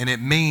 and it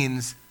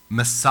means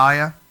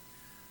Messiah.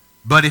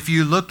 But if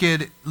you look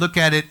at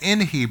it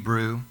in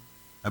Hebrew,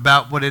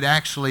 about what it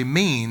actually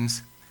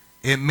means,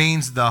 it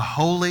means the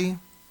holy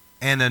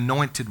and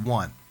anointed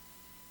one.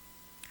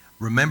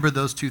 Remember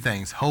those two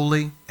things,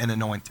 holy and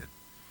anointed.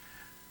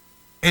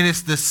 And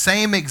it's the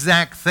same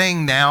exact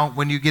thing now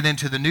when you get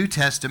into the New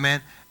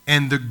Testament,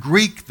 and the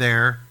Greek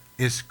there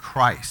is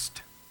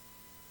Christ.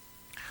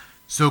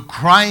 So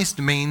Christ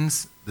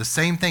means the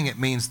same thing. It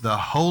means the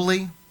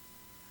holy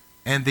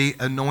and the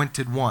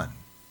anointed one.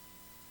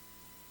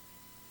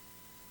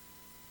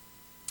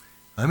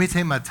 Let me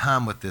take my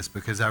time with this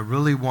because I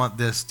really want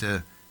this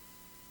to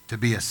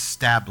be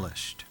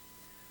established.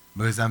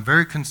 Because I'm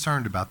very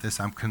concerned about this.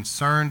 I'm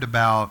concerned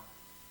about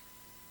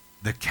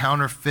the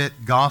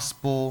counterfeit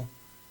gospel,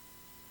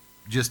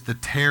 just the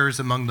tares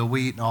among the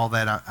wheat and all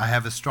that. I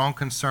have a strong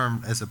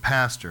concern as a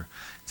pastor.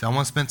 So I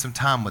want to spend some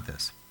time with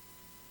this.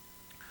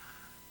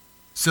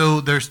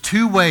 So there's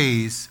two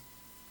ways.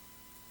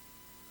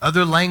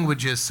 Other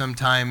languages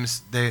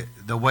sometimes,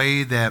 the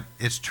way that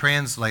it's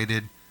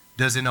translated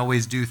doesn't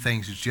always do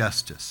things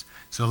justice.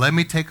 So let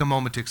me take a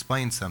moment to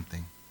explain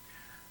something.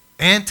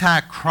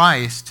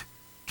 Antichrist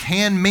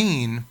can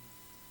mean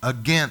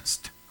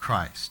against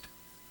Christ.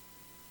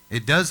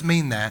 It does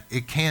mean that.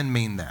 It can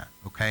mean that.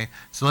 Okay?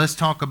 So let's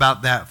talk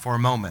about that for a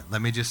moment.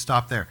 Let me just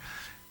stop there.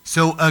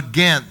 So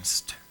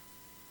against.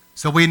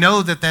 So we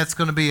know that that's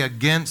going to be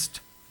against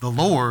the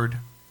Lord.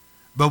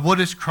 But what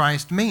does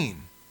Christ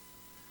mean?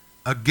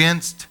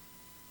 Against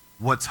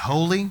what's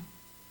holy.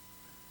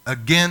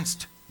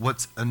 Against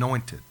what's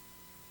anointed.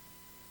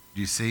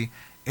 Do you see?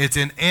 It's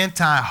an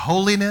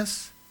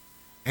anti-holiness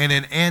and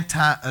an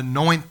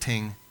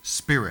anti-anointing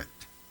spirit.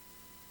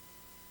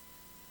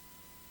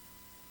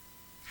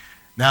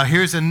 Now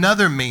here's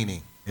another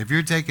meaning. If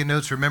you're taking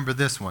notes, remember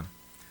this one.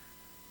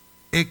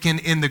 It can,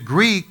 in the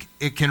Greek,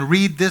 it can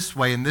read this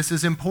way, and this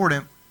is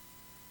important.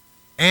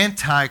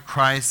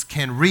 Antichrist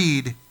can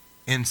read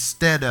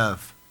instead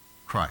of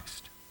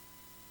Christ.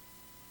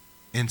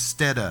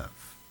 Instead of.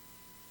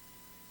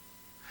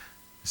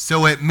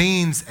 So it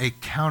means a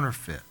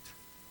counterfeit.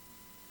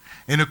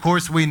 And of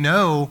course we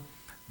know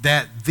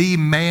that the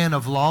man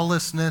of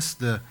lawlessness,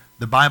 the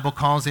Bible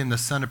calls him the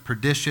son of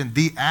perdition,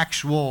 the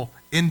actual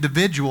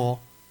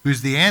individual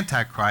who's the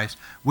Antichrist,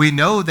 we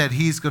know that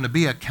he's going to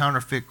be a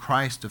counterfeit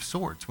Christ of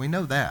sorts. We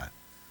know that.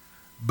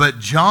 But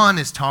John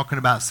is talking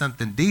about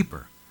something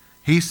deeper.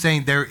 He's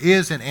saying there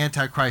is an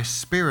Antichrist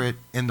spirit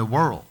in the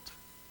world.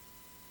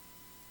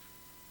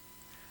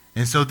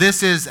 And so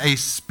this is a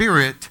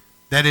spirit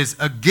that is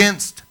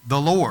against the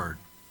Lord.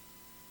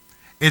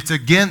 It's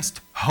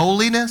against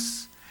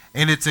holiness,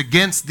 and it's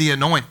against the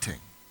anointing.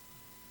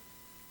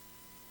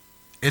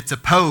 It's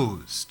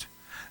opposed.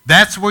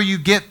 That's where you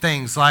get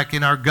things like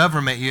in our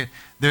government.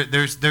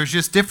 There's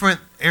just different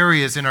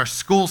areas in our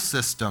school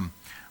system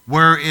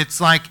where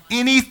it's like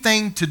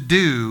anything to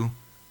do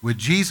with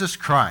Jesus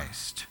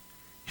Christ,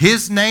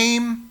 His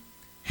name,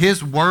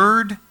 His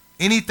word,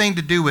 anything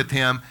to do with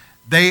Him,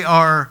 they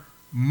are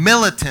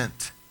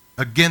militant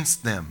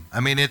against them. I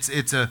mean, it's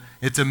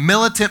a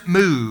militant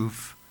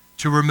move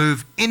to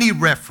remove any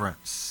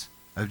reference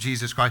of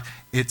Jesus Christ.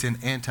 It's an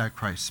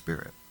Antichrist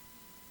spirit.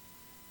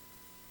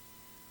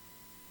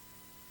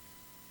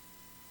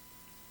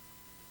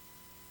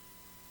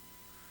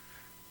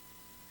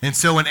 And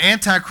so an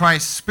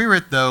Antichrist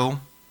spirit,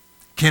 though,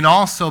 can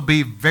also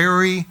be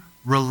very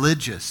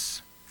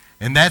religious.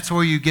 And that's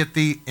where you get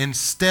the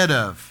instead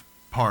of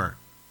part.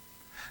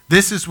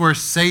 This is where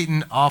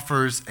Satan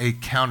offers a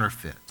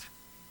counterfeit.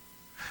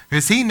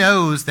 Because he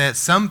knows that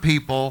some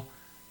people,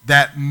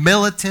 that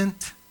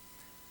militant,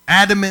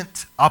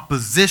 adamant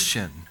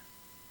opposition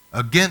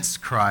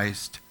against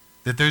Christ,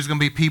 that there's going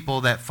to be people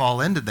that fall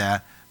into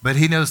that, but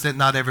he knows that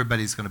not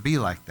everybody's going to be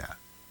like that.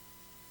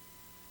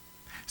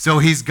 So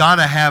he's got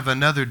to have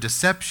another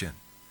deception.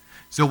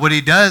 So what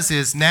he does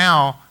is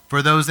now,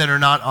 for those that are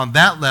not on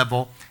that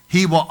level,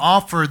 he will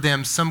offer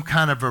them some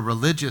kind of a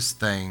religious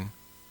thing,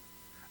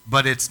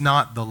 but it's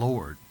not the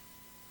Lord.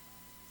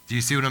 Do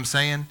you see what I'm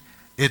saying?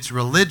 It's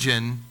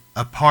religion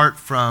apart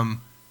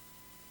from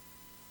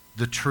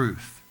the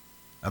truth,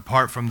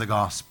 apart from the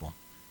gospel.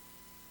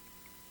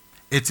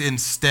 It's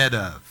instead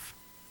of.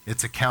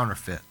 It's a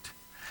counterfeit.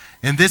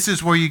 And this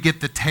is where you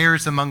get the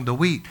tares among the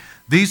wheat.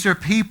 These are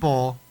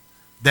people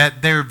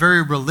that they're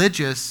very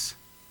religious,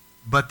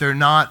 but they're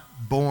not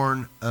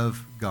born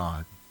of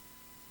God.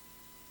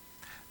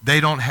 They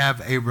don't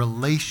have a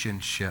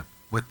relationship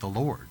with the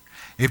Lord.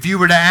 If you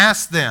were to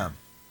ask them,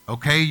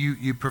 okay,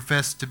 you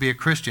profess to be a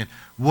Christian,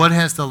 what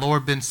has the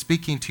Lord been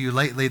speaking to you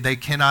lately? They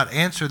cannot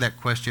answer that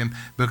question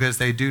because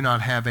they do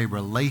not have a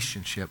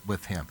relationship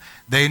with Him.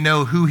 They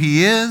know who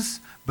He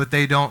is, but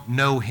they don't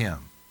know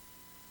Him.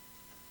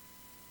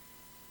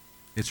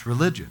 It's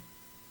religion.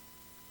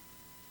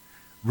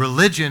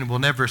 Religion will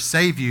never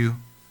save you,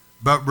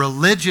 but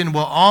religion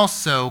will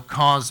also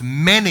cause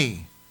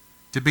many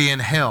to be in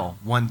hell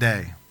one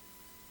day.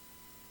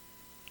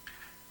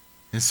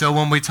 And so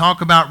when we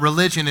talk about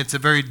religion, it's a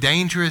very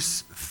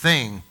dangerous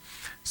thing.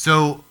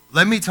 So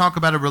let me talk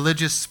about a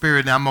religious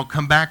spirit. Now I'm going to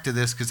come back to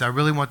this because I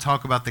really want to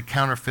talk about the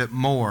counterfeit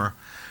more.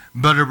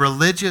 But a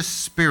religious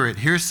spirit,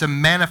 here's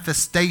some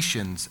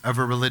manifestations of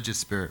a religious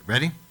spirit.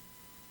 Ready?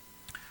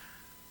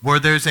 Where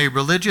there's a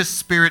religious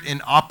spirit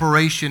in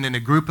operation in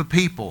a group of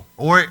people,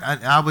 or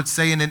I would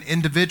say in an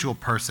individual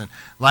person,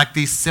 like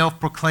these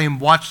self-proclaimed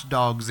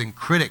watchdogs and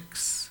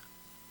critics.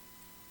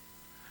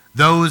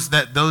 Those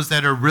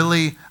that are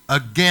really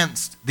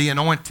against the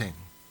anointing.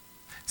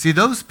 See,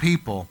 those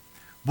people,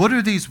 what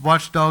are these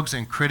watchdogs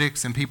and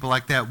critics and people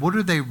like that? What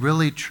are they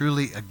really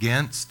truly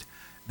against?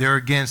 They're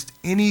against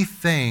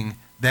anything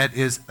that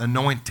is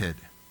anointed.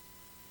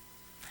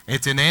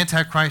 It's an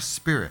antichrist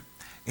spirit.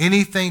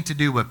 Anything to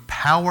do with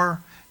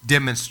power,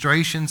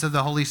 demonstrations of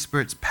the Holy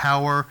Spirit's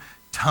power,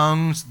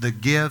 tongues, the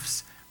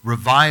gifts,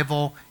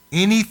 revival,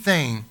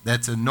 anything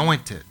that's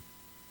anointed.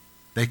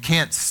 They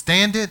can't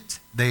stand it.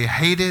 They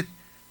hate it.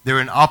 They're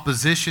in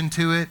opposition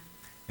to it.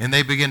 And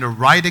they begin to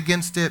write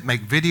against it,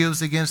 make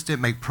videos against it,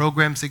 make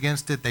programs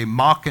against it. They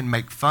mock and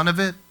make fun of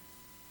it.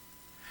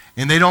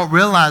 And they don't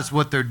realize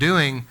what they're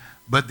doing,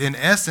 but in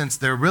essence,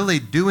 they're really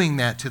doing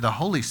that to the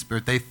Holy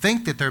Spirit. They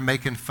think that they're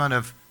making fun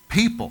of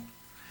people,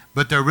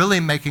 but they're really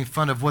making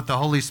fun of what the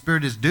Holy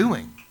Spirit is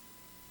doing.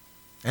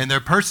 And they're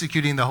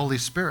persecuting the Holy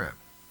Spirit.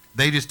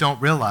 They just don't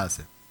realize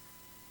it.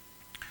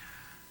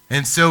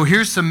 And so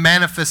here's some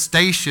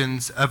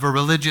manifestations of a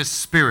religious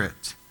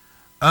spirit.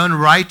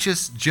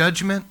 Unrighteous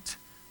judgment,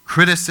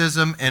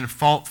 criticism, and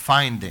fault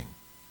finding.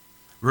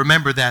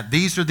 Remember that.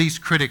 These are these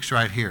critics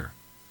right here.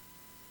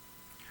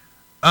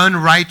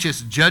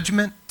 Unrighteous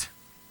judgment,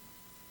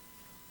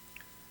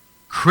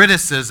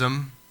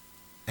 criticism,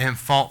 and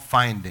fault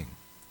finding.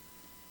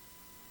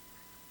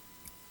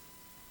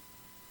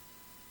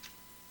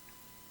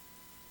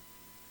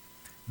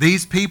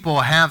 These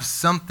people have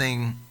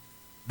something,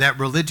 that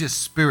religious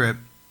spirit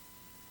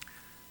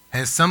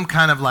has some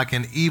kind of like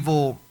an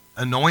evil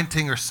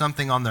anointing or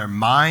something on their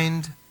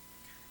mind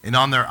and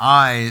on their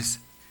eyes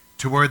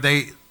to where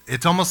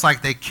it's almost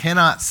like they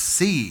cannot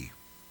see.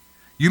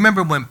 You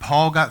remember when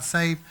Paul got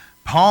saved?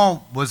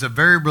 Paul was a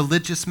very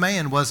religious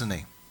man, wasn't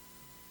he?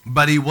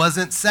 But he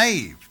wasn't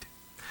saved.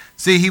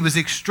 See, he was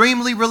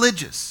extremely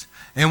religious.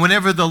 And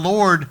whenever the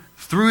Lord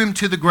threw him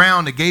to the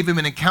ground and gave him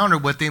an encounter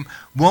with him,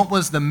 what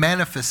was the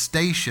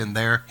manifestation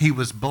there? He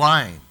was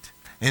blind,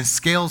 and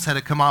scales had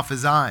to come off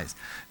his eyes.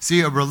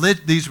 See,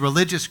 these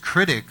religious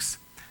critics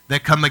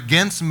that come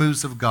against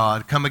moves of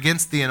God, come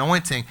against the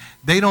anointing,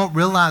 they don't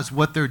realize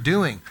what they're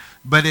doing.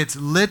 But it's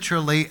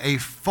literally a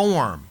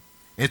form.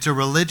 It's a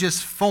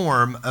religious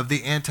form of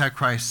the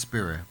Antichrist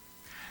spirit.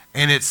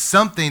 And it's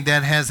something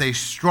that has a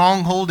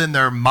stronghold in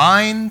their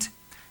mind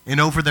and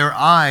over their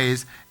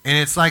eyes, and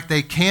it's like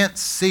they can't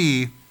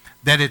see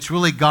that it's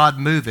really God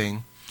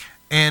moving,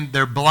 and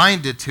they're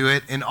blinded to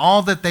it, and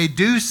all that they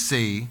do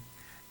see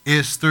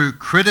is through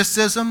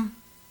criticism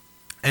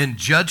and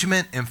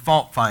judgment and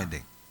fault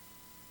finding.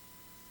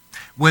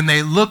 When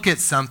they look at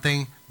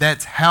something,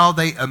 that's how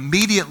they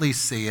immediately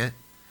see it.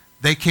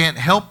 They can't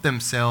help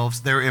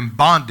themselves. They're in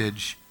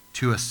bondage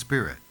to a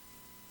spirit.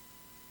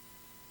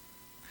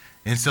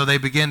 And so they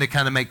begin to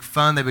kind of make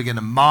fun. They begin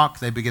to mock.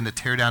 They begin to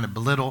tear down and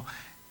belittle.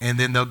 And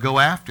then they'll go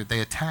after it.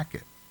 They attack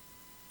it.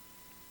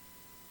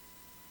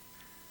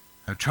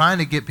 I'm trying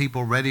to get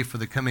people ready for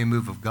the coming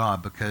move of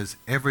God, because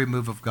every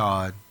move of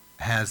God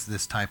has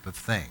this type of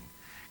thing.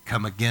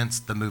 Come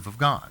against the move of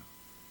God.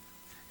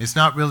 It's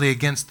not really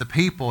against the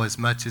people as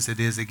much as it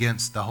is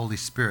against the Holy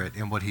Spirit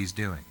and what he's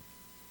doing.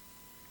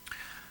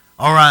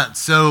 All right,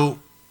 so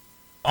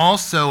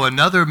also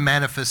another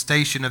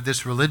manifestation of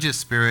this religious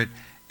spirit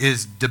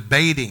is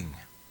debating.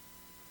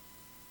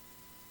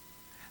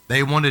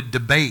 They want to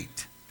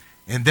debate.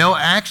 And they'll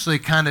actually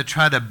kind of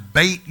try to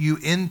bait you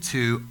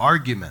into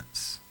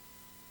arguments.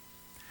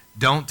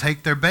 Don't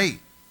take their bait.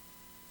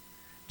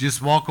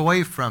 Just walk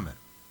away from it.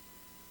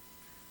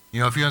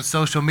 You know, if you're on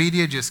social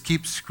media, just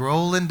keep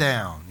scrolling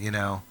down, you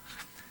know.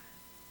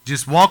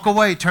 Just walk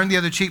away, turn the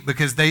other cheek,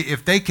 because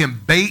if they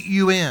can bait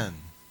you in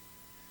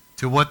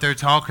to what they're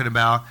talking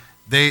about,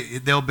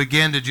 they'll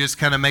begin to just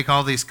kind of make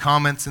all these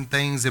comments and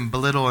things and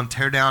belittle and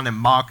tear down and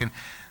mock. And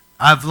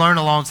I've learned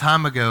a long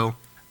time ago,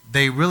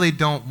 they really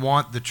don't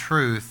want the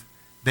truth.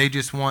 They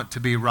just want to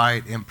be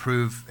right and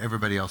prove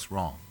everybody else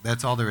wrong.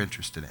 That's all they're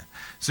interested in.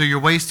 So you're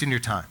wasting your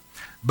time.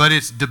 But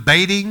it's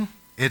debating,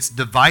 it's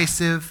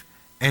divisive,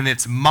 and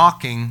it's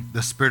mocking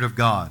the Spirit of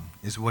God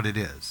is what it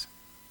is.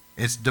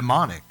 It's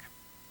demonic.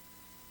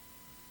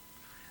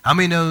 How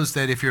many knows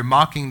that if you're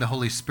mocking the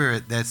Holy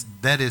Spirit,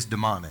 that is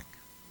demonic?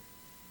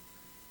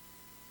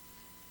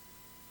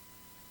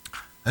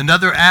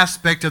 Another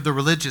aspect of the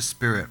religious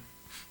spirit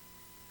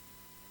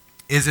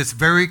is it's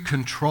very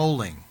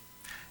controlling.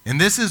 And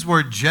this is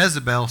where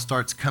Jezebel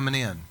starts coming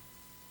in.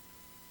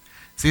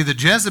 See, the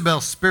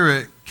Jezebel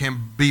spirit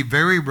can be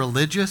very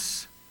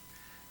religious.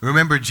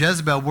 Remember,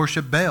 Jezebel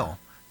worshiped Baal.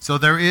 So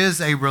there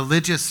is a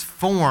religious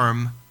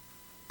form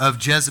of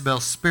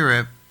Jezebel's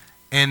spirit,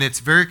 and it's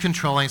very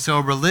controlling. So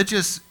a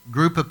religious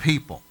group of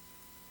people,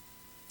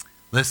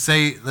 let's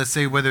say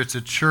whether it's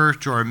a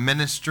church or a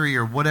ministry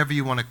or whatever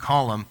you want to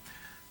call them,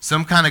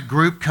 some kind of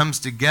group comes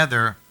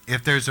together.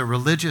 If there's a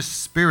religious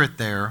spirit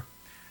there,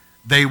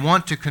 they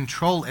want to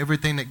control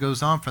everything that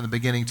goes on from the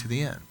beginning to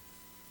the end.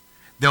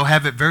 They'll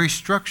have it very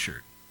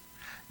structured.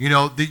 You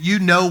know, that you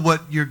know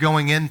what you're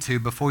going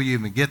into before you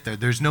even get there.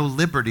 There's no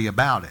liberty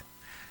about it.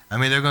 I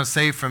mean, they're going to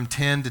say from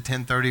 10 to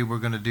 10:30, we're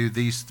going to do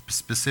these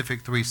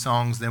specific 3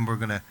 songs. Then we're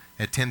going to,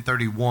 at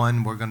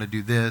 10:31, we're going to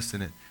do this.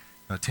 And at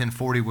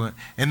 10:40,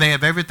 and they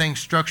have everything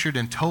structured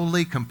and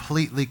totally,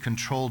 completely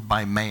controlled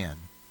by man.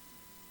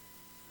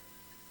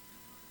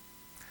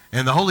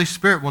 And the Holy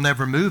Spirit will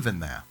never move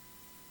in that.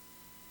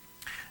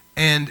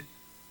 And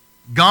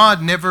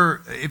God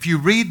never, if you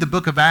read the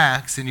book of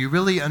Acts and you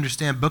really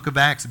understand book of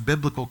Acts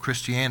biblical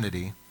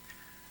Christianity,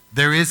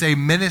 there is a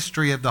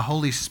ministry of the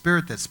Holy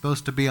Spirit that's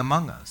supposed to be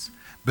among us.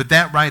 But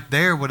that right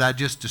there, what I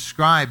just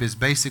described, is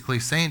basically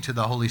saying to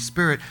the Holy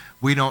Spirit,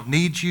 we don't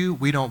need you,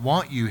 we don't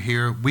want you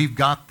here, we've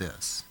got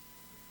this.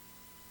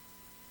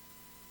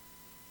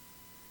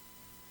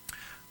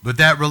 But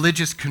that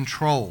religious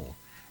control,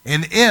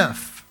 and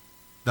if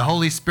the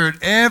Holy Spirit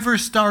ever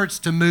starts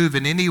to move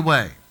in any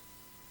way,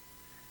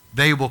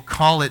 they will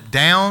call it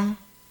down.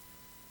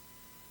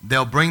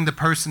 They'll bring the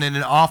person in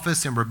an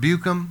office and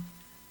rebuke them.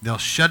 They'll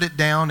shut it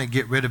down and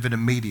get rid of it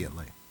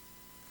immediately.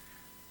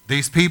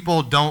 These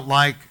people don't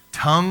like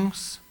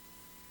tongues.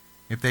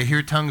 If they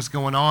hear tongues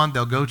going on,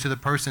 they'll go to the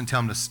person and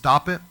tell them to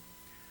stop it.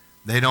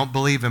 They don't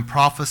believe in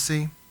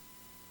prophecy.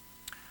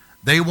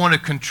 They want to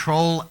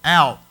control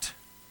out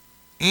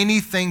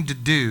anything to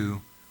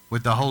do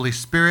with the Holy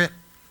Spirit,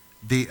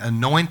 the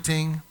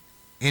anointing,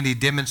 any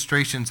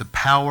demonstrations of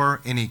power,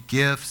 any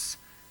gifts.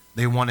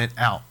 They want it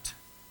out.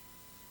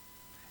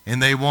 And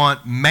they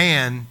want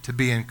man to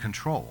be in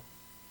control.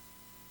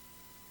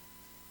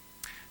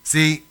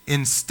 See,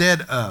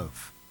 instead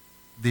of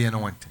the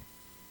anointing,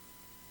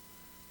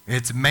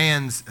 it's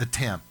man's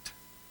attempt.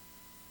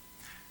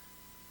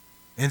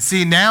 And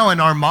see, now in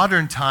our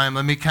modern time,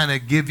 let me kind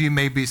of give you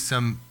maybe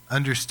some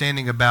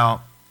understanding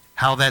about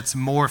how that's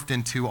morphed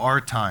into our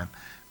time.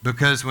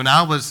 Because when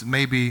I was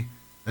maybe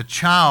a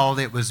child,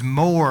 it was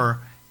more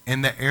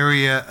in the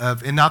area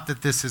of, and not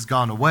that this has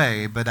gone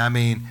away, but I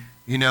mean,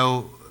 you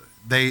know,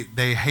 they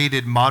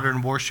hated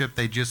modern worship.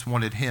 They just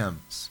wanted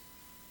hymns.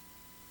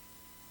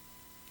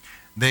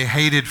 They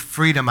hated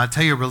freedom. I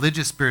tell you, a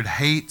religious spirit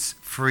hates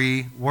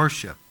free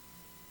worship.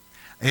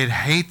 It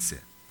hates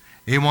it.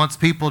 It wants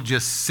people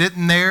just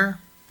sitting there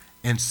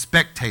and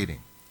spectating.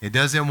 It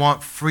doesn't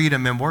want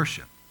freedom in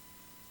worship.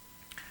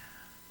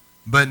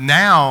 But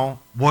now,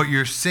 what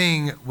you're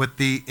seeing with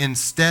the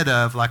instead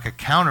of, like a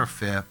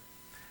counterfeit,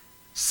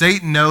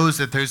 Satan knows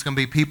that there's going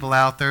to be people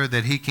out there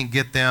that he can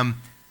get them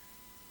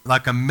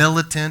like a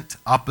militant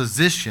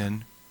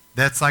opposition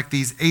that's like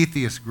these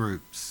atheist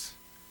groups,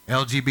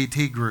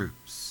 LGBT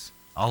groups,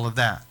 all of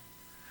that.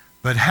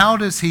 But how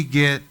does he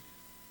get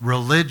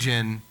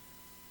religion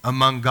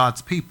among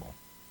God's people?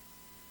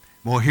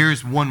 Well,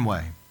 here's one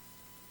way.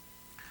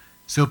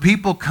 So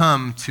people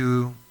come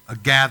to a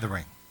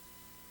gathering.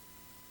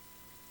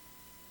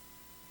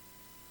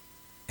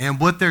 And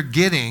what they're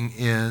getting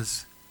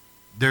is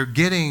they're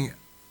getting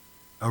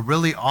a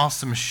really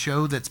awesome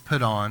show that's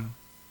put on.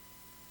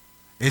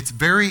 It's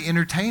very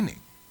entertaining.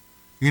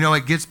 You know,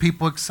 it gets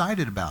people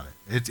excited about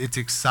it. It's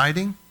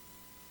exciting.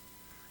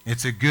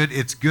 It's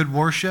good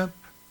worship,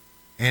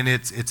 and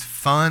it's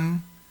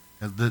fun.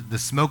 The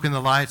smoke and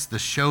the lights, the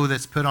show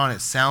that's put on,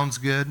 it sounds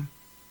good.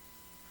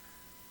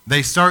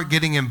 They start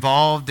getting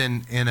involved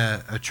in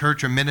a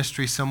church or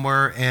ministry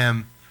somewhere,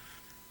 and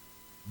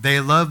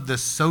they love the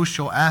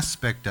social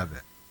aspect of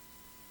it.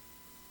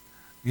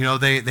 You know,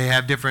 they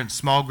have different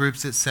small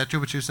groups, etc.,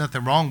 which there's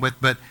nothing wrong with,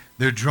 but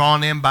they're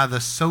drawn in by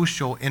the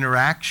social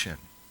interaction.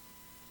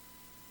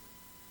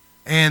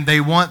 And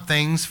they want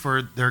things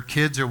for their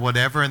kids or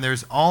whatever, and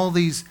there's all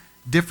these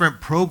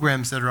different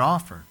programs that are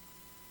offered.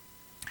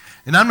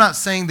 And I'm not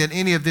saying that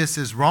any of this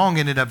is wrong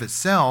in and of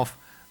itself,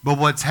 but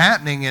what's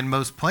happening in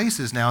most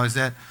places now is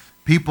that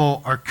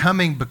people are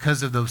coming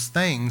because of those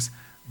things,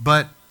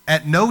 but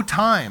at no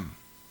time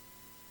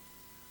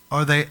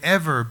are they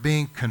ever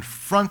being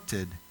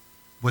confronted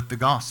with the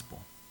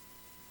gospel.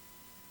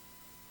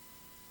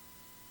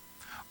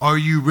 Are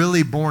you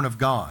really born of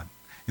God?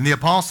 And the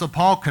Apostle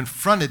Paul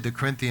confronted the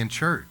Corinthian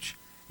church.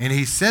 And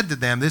he said to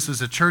them, this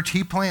was a church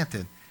he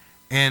planted.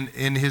 And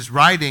in his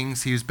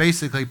writings, he was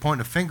basically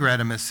pointing a finger at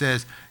them and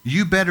says,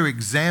 you better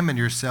examine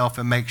yourself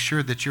and make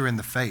sure that you're in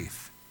the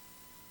faith,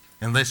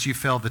 unless you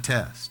fail the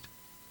test.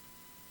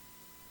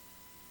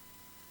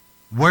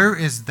 Where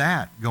is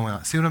that going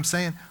on? See what I'm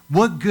saying?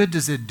 What good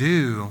does it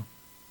do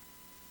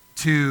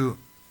to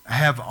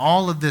have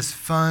all of this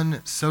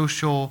fun,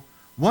 social,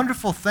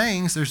 wonderful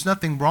things there's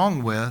nothing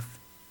wrong with,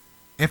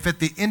 if at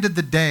the end of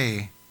the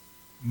day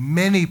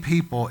many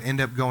people end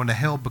up going to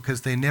hell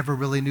because they never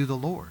really knew the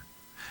Lord.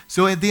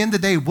 So at the end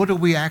of the day, what are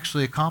we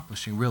actually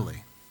accomplishing,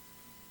 really?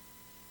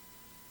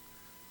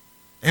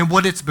 And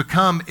what it's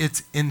become,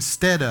 it's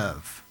instead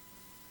of.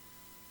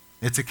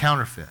 It's a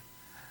counterfeit.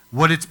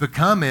 What it's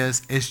become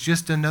is, it's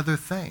just another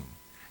thing.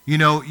 You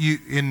know,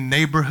 in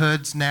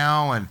neighborhoods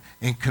now and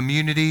in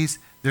communities,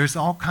 there's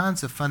all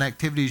kinds of fun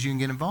activities you can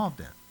get involved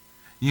in.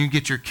 You can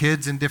get your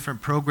kids in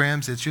different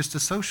programs. It's just a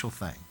social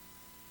thing.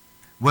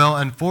 Well,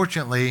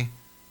 unfortunately,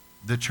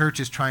 the church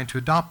is trying to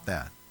adopt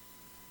that.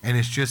 And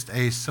it's just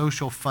a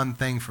social fun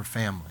thing for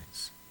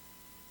families.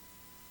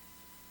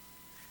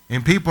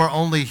 And people are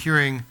only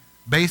hearing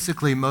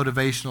basically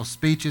motivational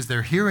speeches.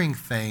 They're hearing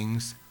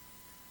things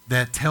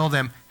that tell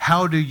them,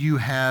 how do you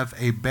have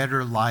a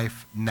better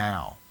life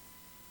now?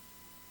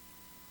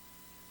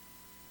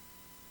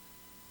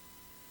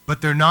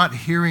 But they're not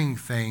hearing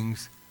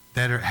things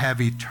that have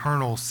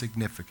eternal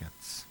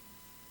significance.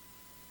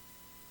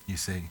 You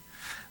see,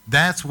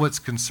 that's what's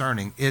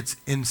concerning. It's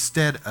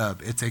instead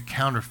of, it's a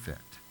counterfeit.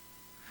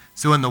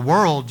 So in the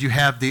world, you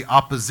have the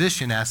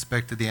opposition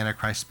aspect of the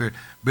Antichrist spirit,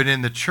 but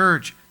in the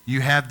church,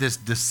 you have this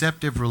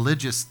deceptive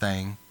religious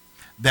thing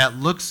that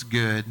looks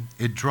good,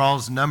 it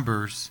draws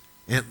numbers,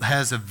 it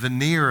has a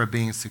veneer of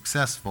being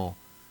successful,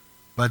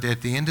 but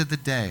at the end of the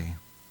day,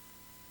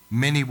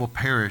 many will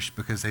perish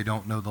because they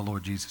don't know the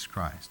Lord Jesus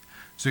Christ.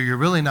 So you're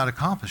really not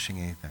accomplishing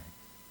anything.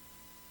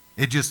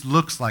 It just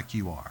looks like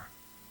you are.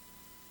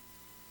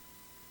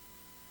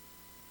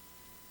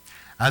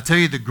 I'll tell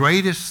you, the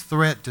greatest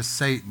threat to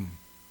Satan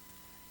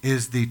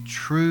is the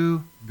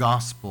true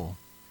gospel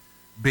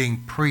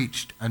being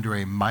preached under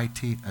a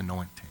mighty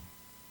anointing.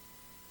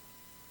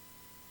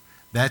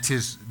 That's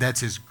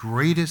his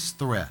greatest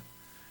threat.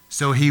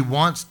 So he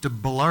wants to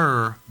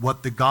blur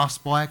what the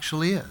gospel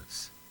actually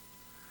is.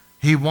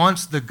 He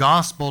wants the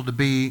gospel to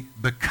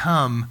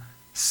become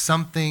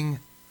something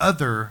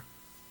other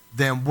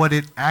than what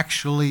it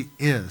actually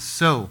is.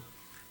 So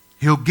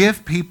he'll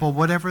give people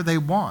whatever they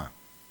want.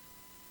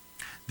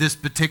 This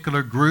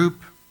particular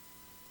group,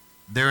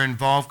 they're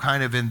involved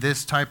kind of in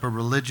this type of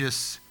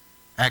religious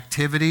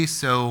activity,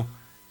 so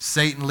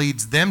Satan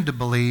leads them to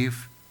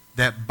believe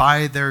that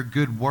by their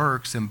good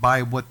works and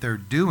by what they're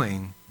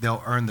doing,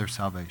 they'll earn their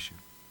salvation.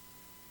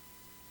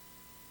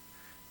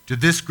 To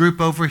this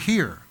group over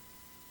here,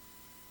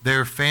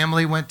 their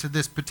family went to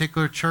this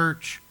particular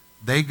church,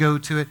 they go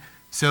to it,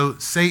 so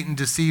Satan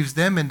deceives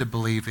them into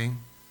believing,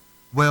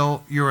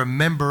 well, you're a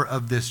member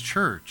of this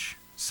church,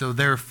 so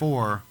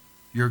therefore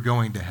you're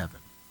going to heaven.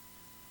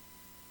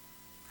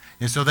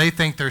 And so they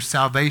think their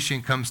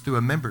salvation comes through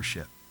a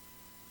membership.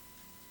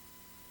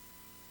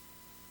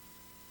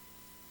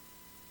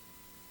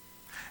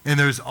 And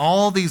there's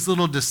all these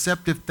little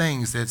deceptive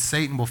things that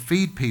Satan will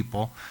feed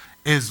people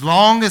as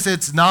long as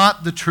it's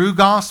not the true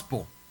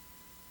gospel.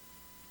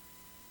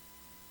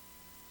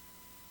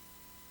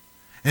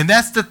 And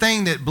that's the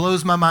thing that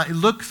blows my mind.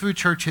 Look through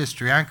church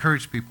history. I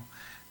encourage people.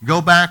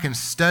 Go back and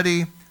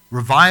study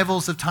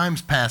revivals of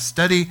times past.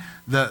 Study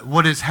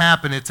what has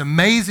happened. It's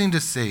amazing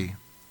to see.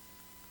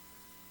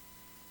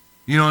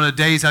 You know, in the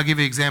days, I'll give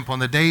you an example.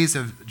 In the days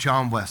of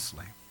John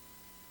Wesley,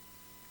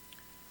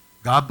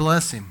 God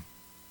bless him.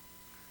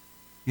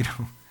 You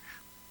know,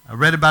 I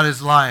read about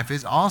his life.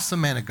 He's an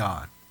awesome man of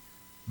God.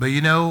 But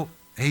you know,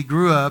 he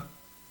grew up,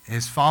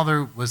 his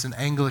father was an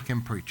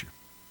Anglican preacher.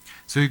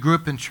 So he grew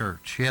up in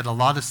church. He had a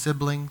lot of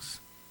siblings.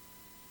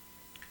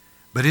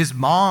 But his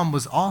mom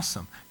was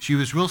awesome. She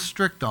was real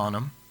strict on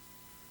him.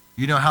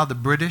 You know how the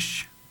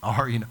British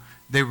are, you know.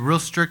 They were real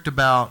strict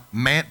about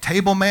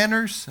table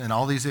manners and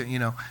all these, you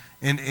know.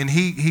 And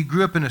he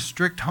grew up in a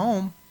strict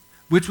home,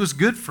 which was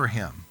good for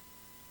him.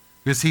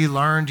 Because he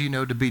learned, you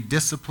know, to be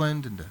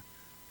disciplined and to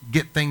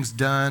get things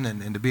done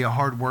and to be a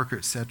hard worker,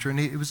 etc. And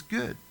it was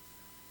good.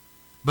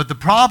 But the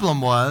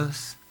problem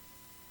was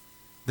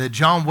that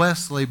John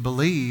Wesley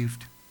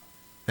believed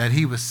that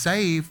he was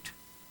saved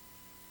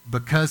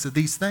because of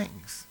these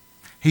things.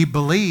 He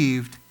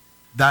believed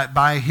that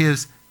by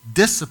his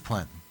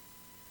discipline,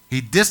 he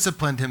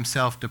disciplined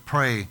himself to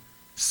pray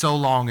so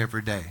long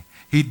every day.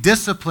 He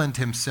disciplined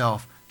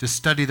himself to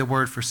study the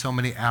word for so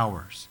many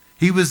hours.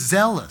 He was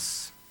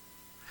zealous.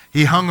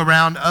 He hung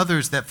around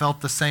others that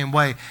felt the same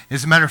way.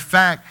 As a matter of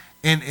fact,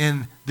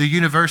 in the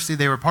university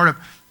they were part of,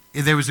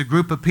 there was a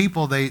group of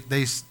people, they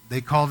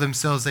called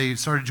themselves, they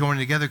started joining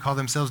together, called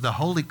themselves the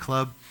Holy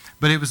Club,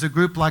 but it was a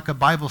group like a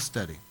Bible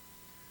study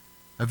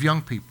of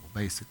young people,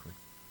 basically.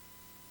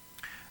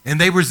 And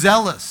they were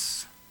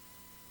zealous.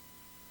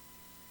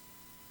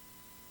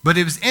 But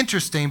it was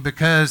interesting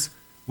because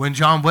when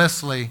John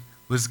Wesley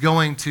was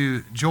going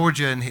to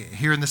Georgia and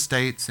here in the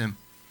States, and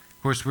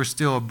of course we're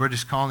still a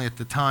British colony at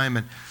the time,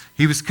 and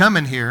he was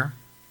coming here,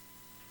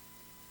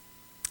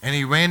 and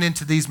he ran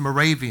into these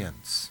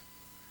Moravians,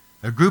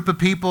 a group of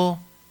people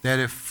that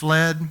have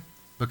fled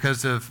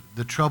because of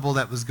the trouble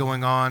that was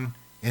going on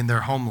in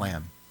their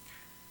homeland.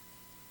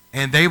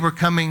 And they were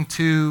coming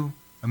to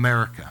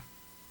America.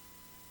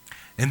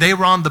 And they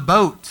were on the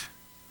boat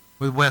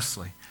with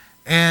Wesley.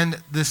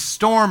 And the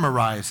storm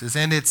arises,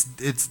 and it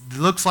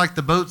looks like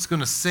the boat's going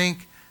to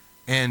sink,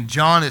 and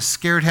John is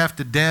scared half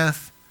to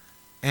death,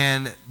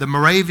 and the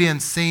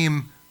Moravians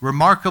seem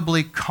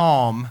remarkably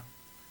calm,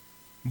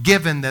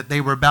 given that they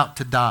were about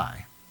to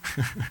die.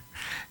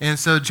 And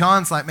so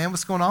John's like, man,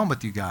 what's going on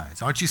with you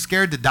guys? Aren't you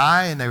scared to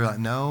die? And they were like,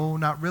 no,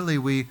 not really.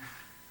 We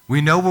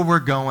know where we're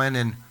going.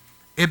 And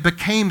it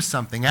became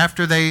something.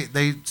 After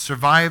they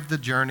survived the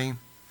journey,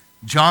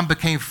 John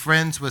became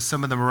friends with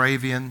some of the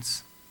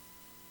Moravians.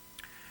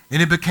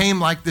 And it became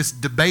like this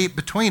debate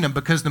between them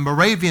because the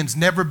Moravians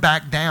never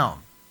backed down.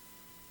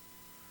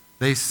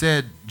 They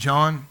said,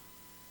 John,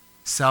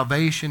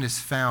 salvation is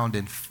found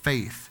in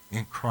faith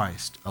in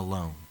Christ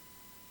alone.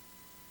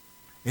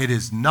 It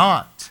is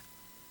not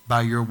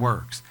by your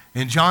works.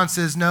 And John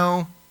says,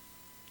 no.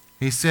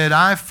 He said,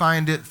 I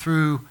find it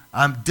through,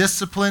 I'm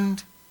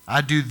disciplined.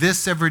 I do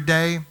this every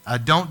day. I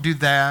don't do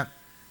that.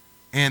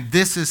 And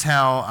this is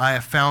how I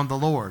have found the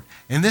Lord.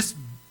 And this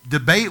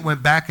debate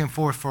went back and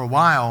forth for a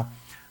while,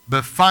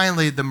 but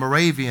finally the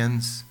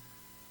Moravians,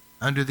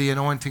 under the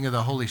anointing of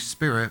the Holy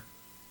Spirit,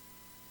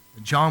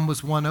 John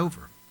was won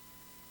over.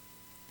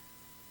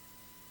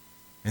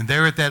 And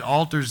there at that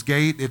altar's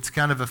gate, it's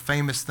kind of a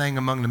famous thing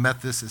among the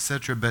Methodists,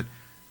 etc.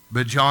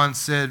 But John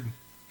said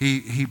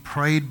he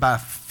prayed by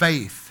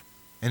faith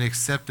and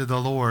accepted the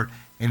Lord.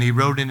 And he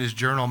wrote in his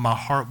journal, my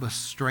heart was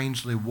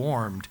strangely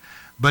warmed.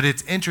 But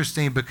it's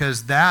interesting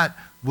because that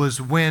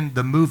was when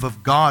the move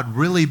of God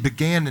really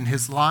began in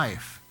his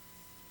life.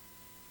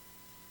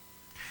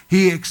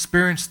 He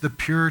experienced the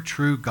pure,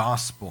 true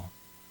gospel.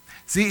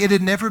 See, it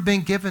had never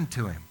been given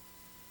to him.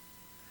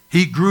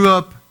 He grew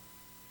up,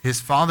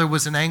 his father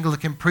was an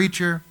Anglican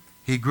preacher.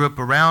 He grew up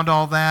around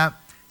all that.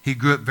 He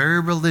grew up very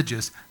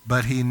religious,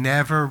 but he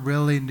never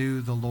really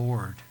knew the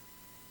Lord.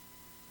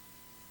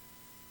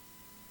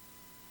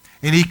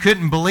 And he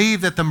couldn't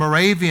believe that the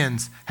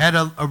Moravians had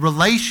a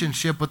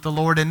relationship with the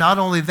Lord. And not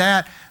only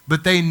that,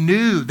 but they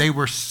knew, they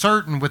were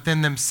certain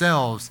within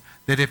themselves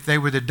that if they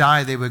were to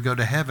die, they would go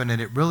to heaven.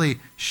 And it really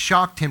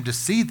shocked him to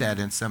see that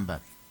in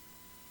somebody.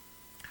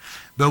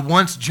 But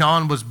once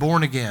John was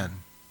born again,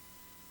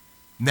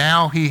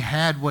 now he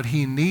had what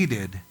he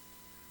needed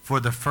for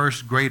the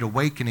first great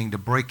awakening to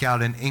break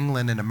out in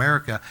England and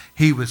America.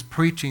 He was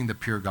preaching the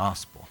pure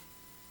gospel.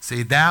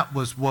 See, that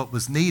was what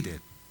was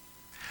needed.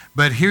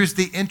 But here's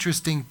the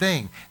interesting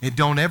thing, and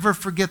don't ever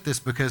forget this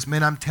because,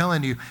 man, I'm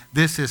telling you,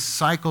 this has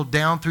cycled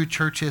down through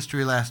church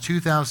history last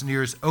 2,000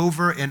 years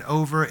over and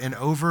over and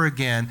over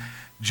again.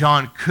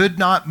 John could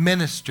not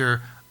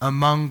minister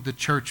among the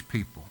church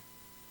people.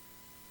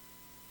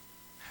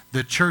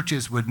 The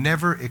churches would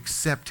never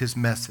accept his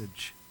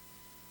message.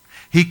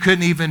 He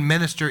couldn't even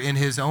minister in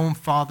his own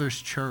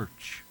father's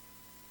church.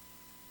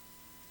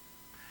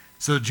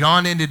 So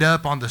John ended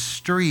up on the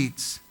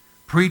streets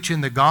preaching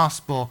the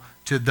gospel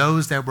to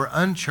those that were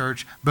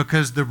unchurched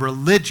because the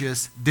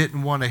religious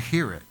didn't want to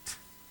hear it.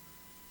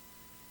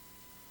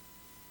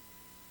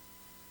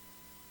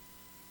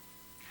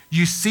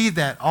 You see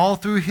that all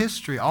through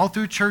history, all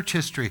through church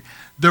history.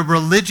 The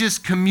religious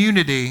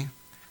community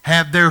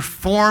have their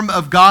form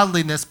of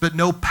godliness but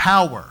no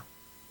power.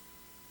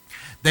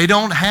 They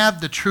don't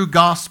have the true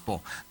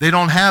gospel. They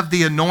don't have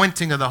the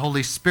anointing of the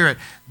Holy Spirit.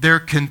 They're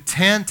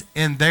content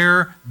in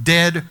their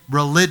dead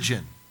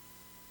religion.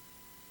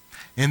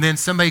 And then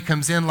somebody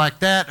comes in like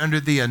that under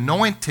the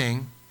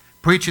anointing,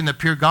 preaching the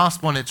pure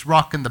gospel, and it's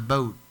rocking the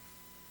boat.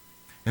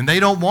 And they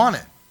don't want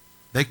it.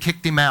 They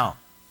kicked him out.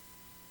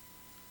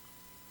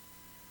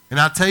 And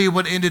I'll tell you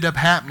what ended up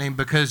happening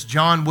because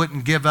John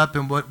wouldn't give up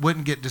and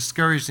wouldn't get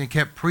discouraged and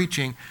kept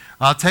preaching.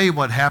 I'll tell you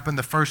what happened,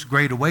 the first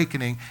Great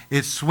Awakening.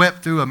 It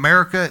swept through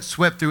America, it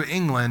swept through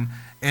England,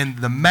 and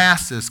the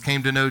masses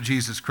came to know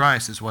Jesus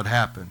Christ is what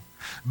happened.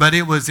 But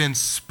it was in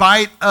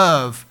spite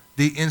of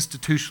the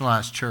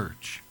institutionalized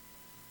church.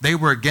 They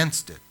were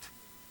against it.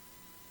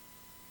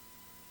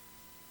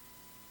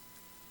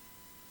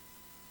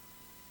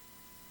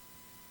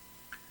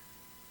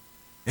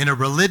 And a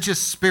religious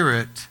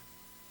spirit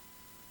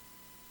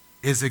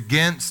is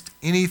against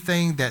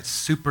anything that's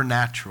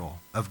supernatural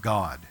of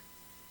God.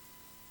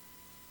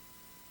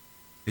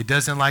 It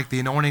doesn't like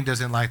the anointing,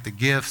 doesn't like the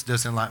gifts,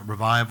 doesn't like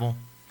revival.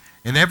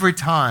 And every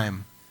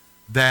time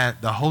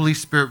that the Holy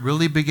Spirit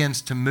really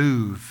begins to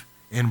move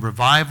in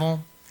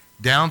revival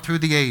down through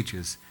the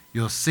ages,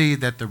 you'll see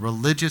that the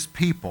religious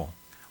people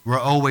were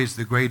always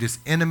the greatest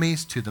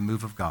enemies to the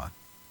move of God.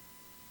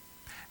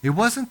 It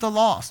wasn't the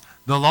lost.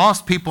 The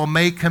lost people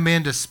may come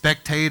in to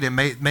spectate and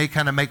may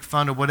kind of make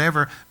fun or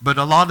whatever, but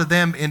a lot of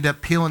them end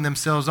up peeling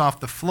themselves off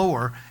the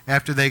floor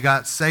after they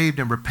got saved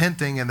and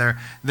repenting, and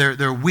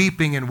they're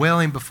weeping and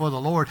wailing before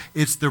the Lord.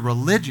 It's the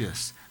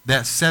religious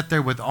that sat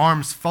there with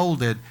arms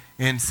folded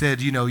and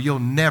said, you know, you'll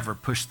never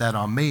push that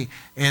on me.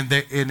 And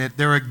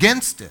they're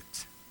against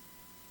it.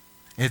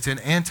 It's an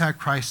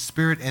antichrist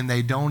spirit, and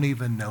they don't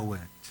even know it.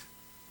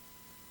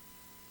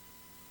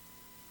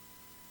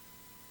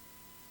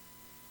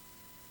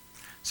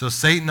 So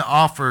Satan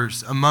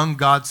offers among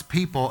God's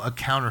people a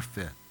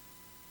counterfeit,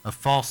 a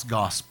false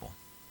gospel.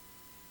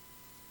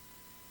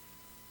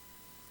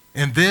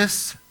 And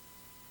this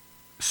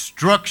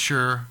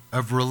structure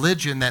of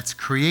religion that's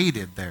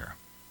created there,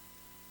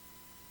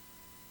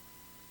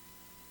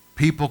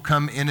 people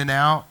come in and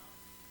out,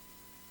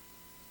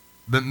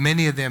 but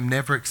many of them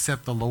never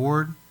accept the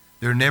Lord.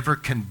 They're never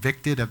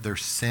convicted of their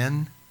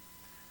sin.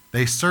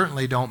 They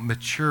certainly don't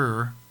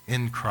mature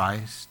in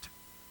Christ.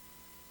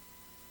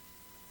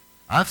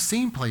 I've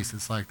seen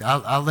places like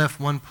that. I left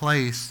one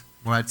place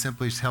where I'd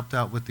simply just helped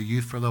out with the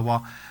youth for a little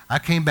while. I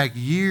came back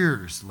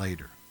years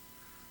later.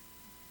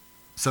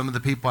 Some of the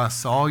people I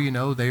saw,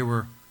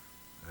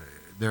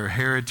 their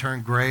hair had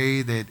turned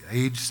gray, they'd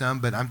aged some,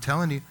 but I'm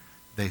telling you,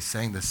 they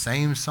sang the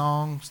same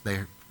songs,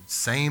 they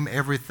same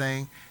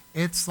everything.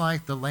 It's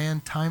like the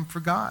land time for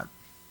God.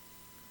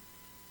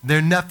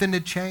 Nothing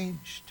had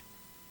changed.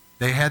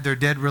 They had their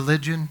dead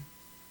religion.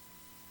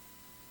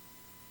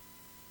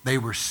 They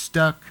were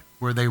stuck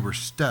where they were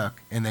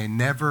stuck, and they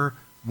never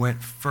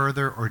went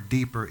further or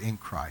deeper in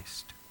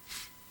Christ.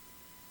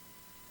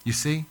 You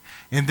see?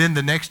 And then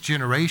the next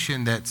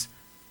generation that's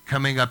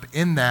coming up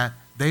in that,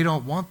 they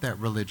don't want that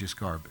religious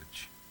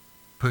garbage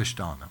pushed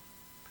on them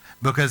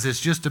because it's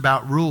just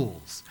about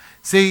rules.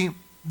 See,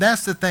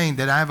 that's the thing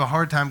that I have a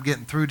hard time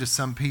getting through to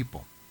some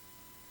people.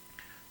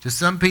 To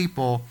some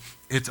people,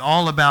 it's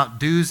all about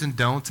do's and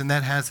don'ts, and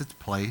that has its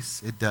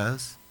place. It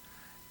does.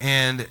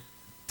 And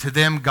to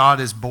them,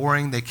 God is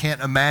boring. They can't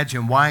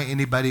imagine why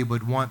anybody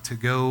would want to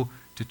go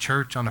to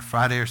church on a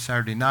Friday or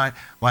Saturday night,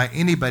 why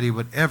anybody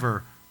would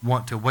ever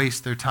want to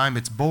waste their time.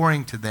 It's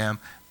boring to them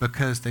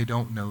because they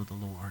don't know the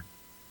Lord.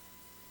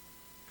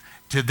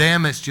 To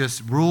them, it's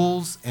just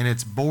rules, and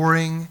it's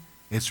boring.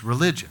 It's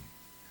religion.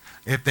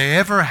 If they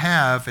ever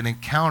have an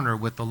encounter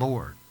with the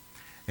Lord,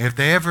 if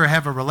they ever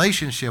have a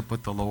relationship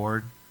with the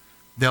Lord,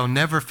 they'll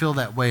never feel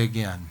that way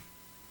again.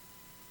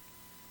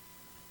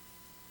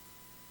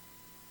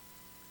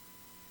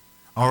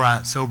 All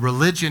right, so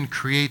religion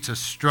creates a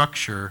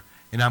structure,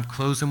 and I'm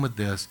closing with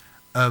this,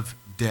 of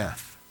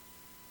death.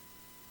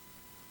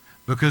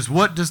 Because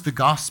what does the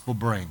gospel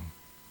bring?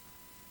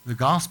 The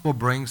gospel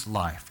brings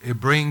life. It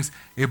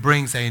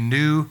brings a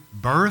new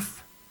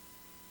birth.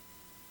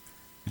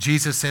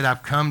 Jesus said,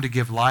 I've come to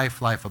give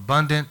life, life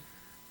abundant.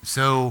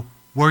 So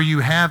where you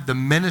have the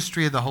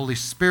ministry of the Holy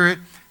Spirit,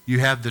 you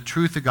have the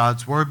truth of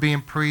God's word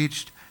being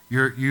preached,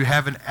 you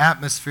have an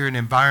atmosphere, an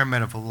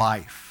environment of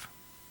life.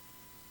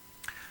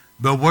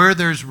 But where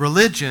there's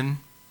religion,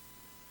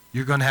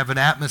 you're going to have an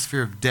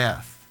atmosphere of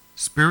death,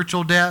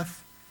 spiritual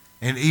death,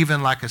 and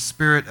even like a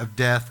spirit of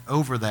death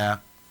over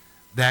that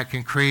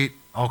can create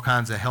all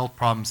kinds of health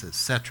problems,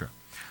 etc.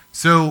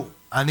 So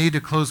I need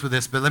to close with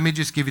this, but let me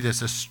just give you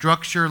this, a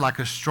structure like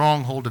a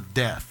stronghold of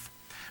death,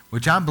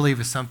 which I believe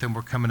is something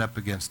we're coming up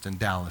against in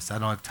Dallas. I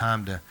don't have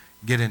time to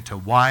get into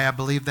why I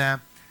believe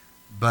that,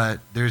 but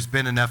there's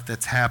been enough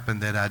that's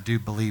happened that I do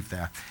believe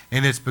that,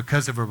 and it's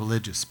because of a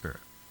religious spirit.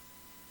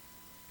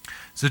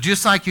 So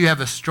just like you have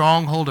a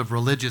stronghold of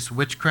religious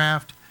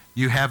witchcraft,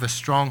 you have a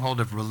stronghold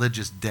of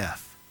religious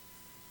death.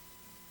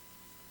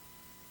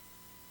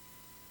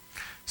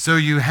 So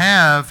you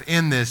have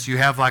in this, you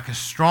have like a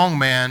strong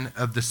man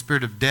of the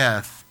spirit of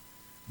death,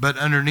 but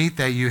underneath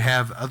that you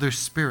have other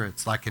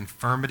spirits like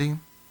infirmity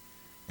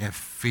and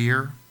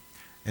fear.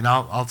 And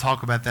I'll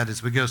talk about that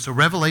as we go. So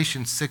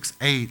Revelation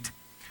 6:8,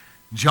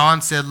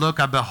 John said, look,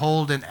 I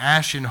behold an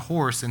ashen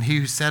horse, and he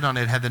who sat on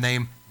it had the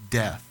name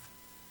Death,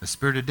 the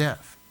spirit of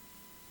death.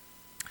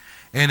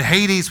 And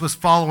Hades was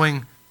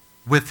following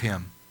with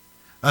him.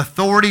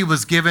 Authority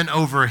was given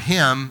over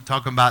him,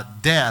 talking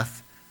about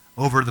death,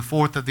 over the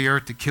fourth of the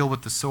earth to kill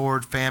with the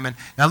sword, famine.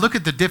 Now look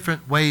at the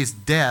different ways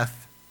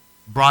death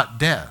brought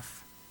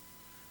death.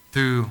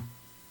 Through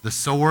the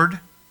sword,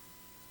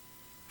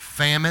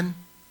 famine,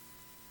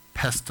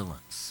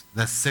 pestilence,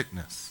 that's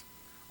sickness.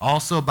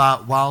 Also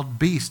about wild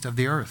beasts of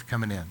the earth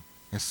coming in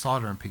and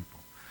slaughtering people.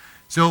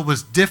 So it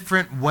was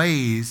different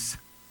ways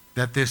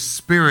that this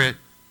spirit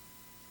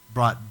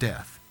brought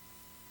death.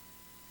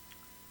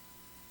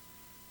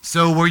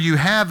 So where you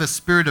have a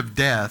spirit of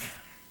death,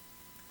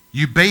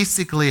 you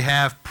basically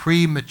have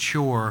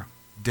premature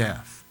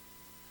death.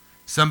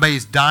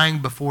 Somebody's dying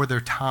before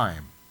their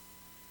time,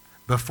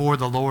 before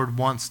the Lord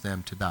wants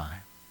them to die.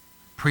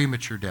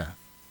 Premature death.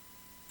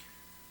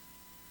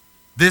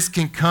 This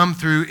can come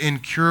through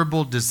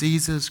incurable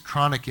diseases,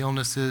 chronic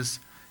illnesses,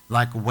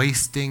 like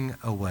wasting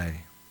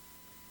away.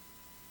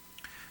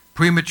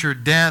 Premature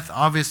death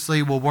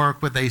obviously will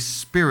work with a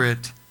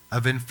spirit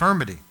of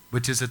infirmity,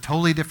 which is a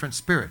totally different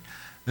spirit.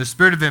 The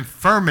spirit of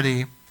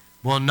infirmity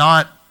will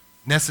not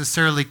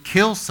necessarily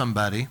kill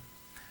somebody,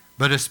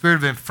 but a spirit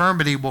of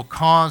infirmity will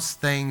cause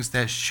things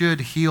that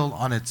should heal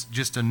on its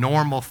just a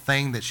normal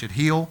thing that should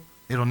heal.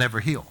 It'll never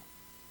heal.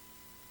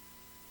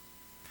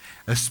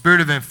 A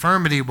spirit of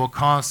infirmity will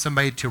cause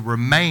somebody to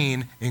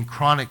remain in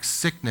chronic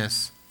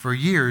sickness for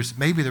years,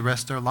 maybe the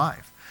rest of their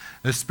life.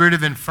 The spirit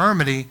of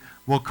infirmity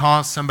will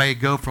cause somebody to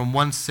go from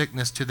one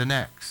sickness to the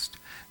next.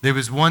 There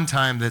was one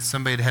time that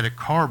somebody had a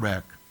car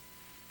wreck,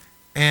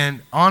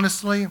 and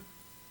honestly,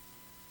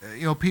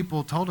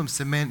 people told him,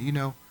 said, man,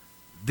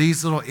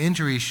 these little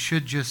injuries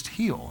should just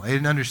heal. They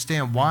didn't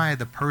understand why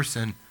the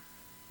person,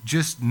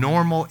 just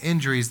normal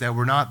injuries that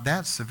were not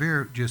that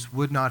severe, just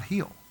would not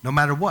heal, no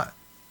matter what.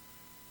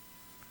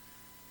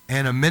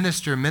 And a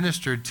minister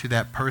ministered to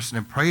that person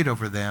and prayed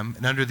over them,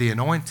 and under the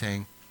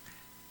anointing,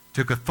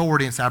 took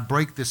authority and said, I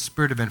break this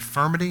spirit of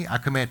infirmity. I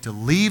command it to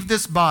leave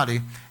this body.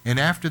 And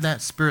after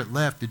that spirit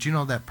left, did you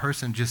know that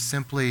person just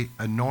simply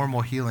a normal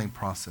healing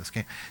process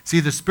came? See,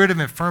 the spirit of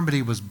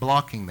infirmity was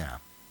blocking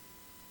that.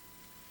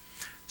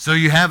 So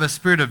you have a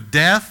spirit of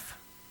death,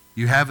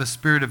 you have a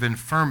spirit of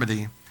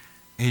infirmity,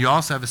 and you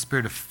also have a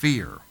spirit of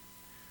fear.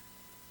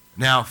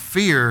 Now,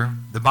 fear,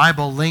 the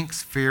Bible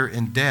links fear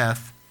and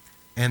death,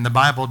 and the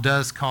Bible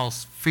does call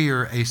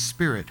fear a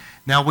spirit.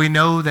 Now, we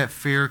know that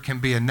fear can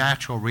be a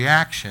natural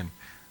reaction,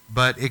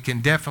 but it can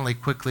definitely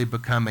quickly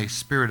become a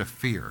spirit of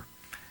fear,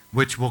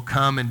 which will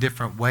come in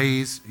different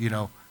ways. You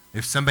know,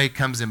 if somebody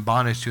comes in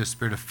bondage to a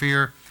spirit of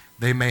fear,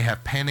 they may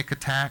have panic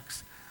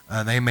attacks.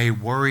 They may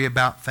worry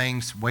about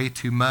things way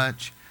too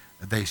much.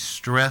 They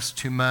stress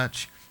too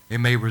much. It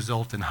may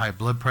result in high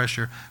blood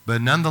pressure.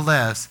 But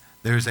nonetheless,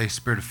 there's a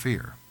spirit of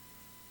fear.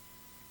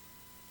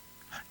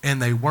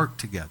 And they work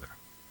together.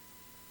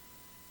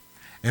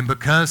 And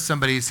because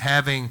somebody's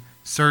having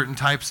certain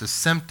types of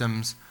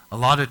symptoms, a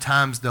lot of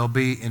times they'll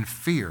be in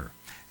fear.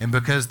 And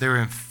because they're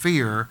in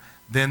fear,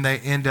 then they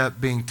end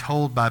up being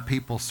told by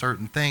people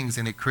certain things,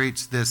 and it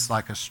creates this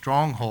like a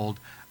stronghold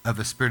of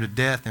a spirit of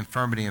death,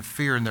 infirmity, and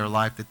fear in their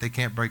life that they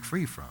can't break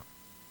free from.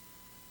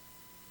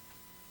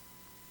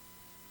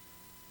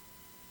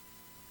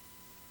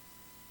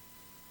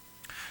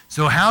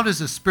 So how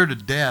does a spirit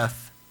of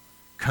death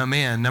come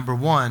in? Number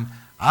one,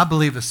 I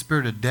believe a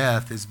spirit of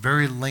death is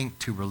very linked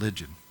to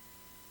religion,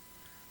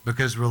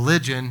 because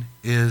religion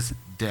is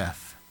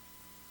death.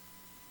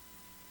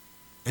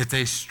 It's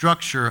a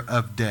structure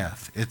of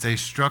death. It's a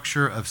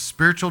structure of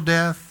spiritual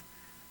death,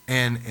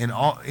 and in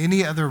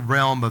any other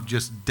realm of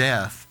just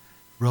death,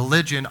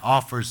 religion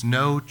offers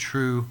no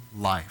true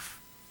life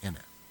in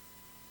it.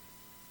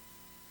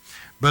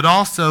 But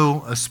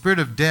also, a spirit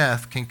of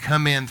death can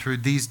come in through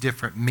these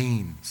different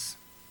means.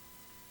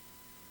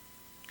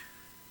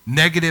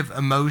 Negative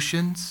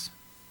emotions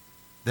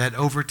that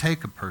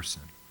overtake a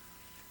person.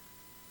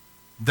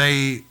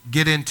 They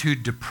get into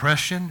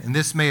depression, and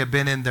this may have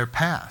been in their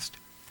past.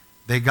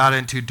 They got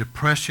into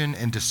depression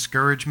and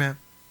discouragement.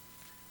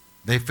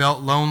 They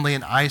felt lonely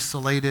and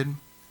isolated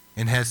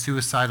and had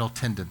suicidal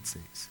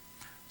tendencies.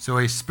 So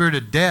a spirit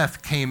of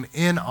death came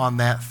in on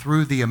that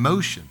through the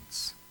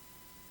emotions.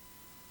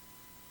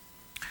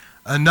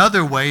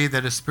 Another way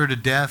that a spirit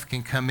of death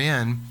can come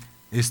in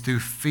is through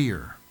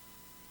fear.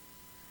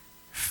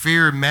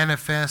 Fear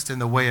manifests in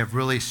the way of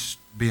really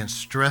being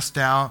stressed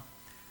out,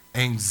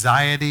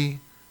 anxiety,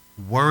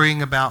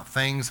 worrying about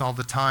things all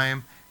the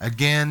time.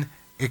 Again,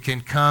 it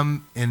can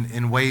come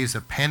in ways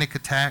of panic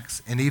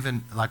attacks and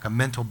even like a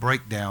mental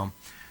breakdown,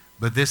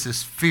 but this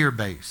is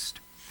fear-based.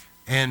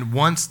 And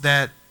once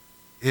that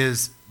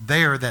is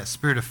there, that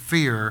spirit of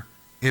fear,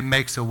 it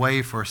makes a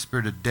way for a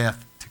spirit of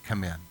death to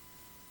come in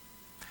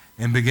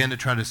and begin to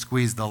try to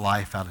squeeze the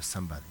life out of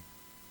somebody.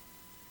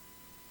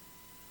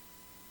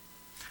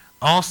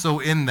 Also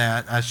in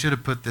that, I should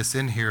have put this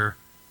in here,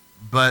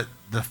 but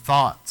the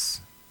thoughts,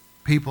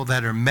 people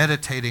that are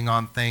meditating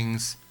on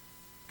things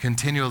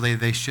continually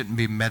they shouldn't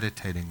be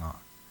meditating on.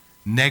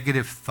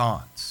 Negative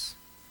thoughts,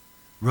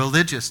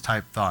 religious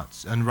type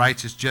thoughts,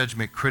 unrighteous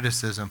judgment,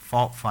 criticism,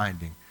 fault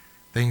finding,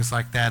 things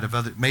like that of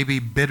other, maybe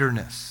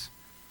bitterness.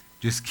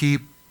 Just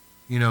keep,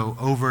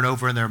 over and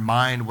over in their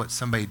mind what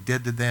somebody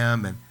did to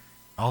them, and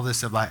all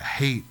this of like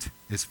hate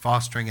is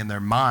fostering in their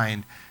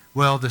mind.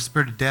 Well, the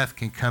spirit of death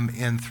can come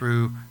in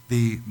through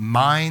the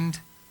mind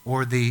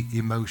or the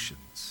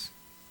emotions.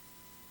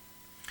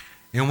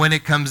 And when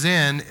it comes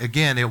in,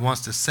 again, it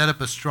wants to set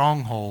up a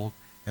stronghold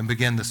and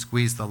begin to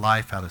squeeze the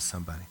life out of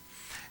somebody.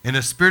 And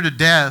a spirit of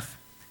death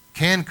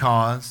can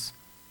cause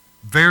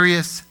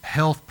various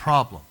health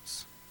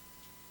problems,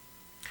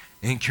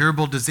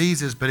 incurable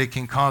diseases, but it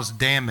can cause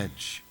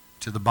damage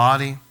to the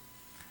body,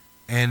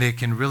 and it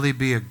can really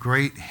be a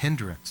great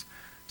hindrance.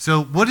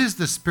 So what is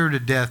the spirit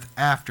of death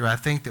after? I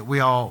think that we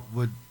all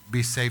would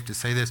be safe to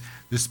say this.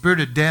 The spirit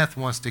of death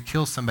wants to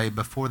kill somebody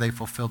before they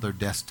fulfill their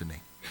destiny.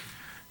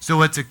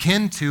 So it's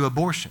akin to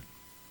abortion.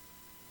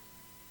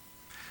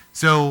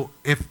 So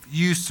if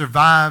you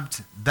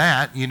survived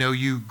that,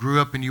 you grew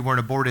up and you weren't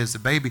aborted as a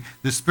baby,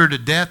 the spirit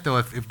of death, though,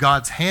 if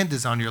God's hand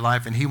is on your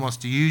life and he wants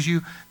to use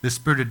you, the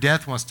spirit of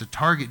death wants to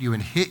target you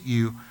and hit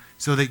you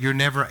so that you're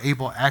never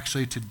able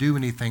actually to do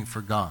anything for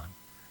God.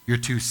 You're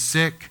too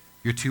sick,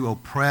 you're too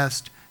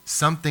oppressed,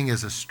 something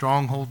is a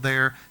stronghold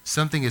there,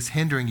 something is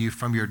hindering you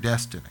from your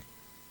destiny.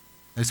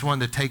 It's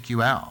wanting to take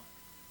you out.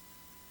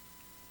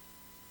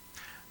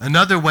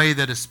 Another way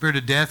that a spirit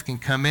of death can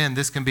come in,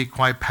 this can be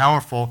quite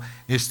powerful,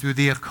 is through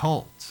the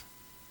occult.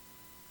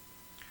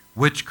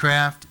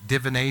 Witchcraft,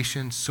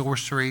 divination,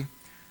 sorcery,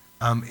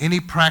 any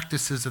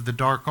practices of the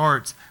dark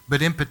arts.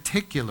 But in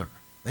particular,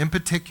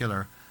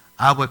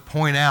 I would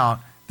point out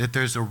that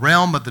there's a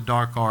realm of the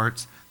dark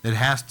arts that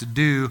has to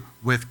do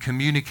with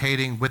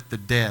communicating with the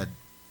dead,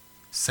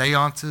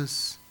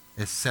 seances,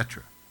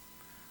 etc.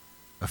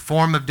 A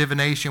form of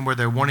divination where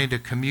they're wanting to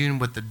commune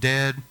with the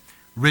dead,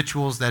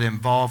 rituals that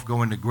involve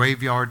going to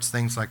graveyards,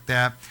 things like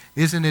that.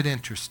 Isn't it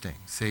interesting?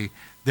 See,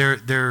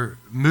 they're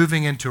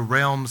moving into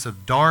realms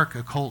of dark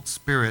occult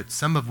spirits,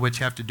 some of which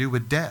have to do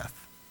with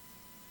death.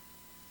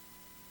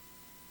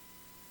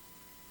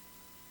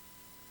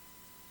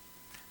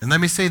 And let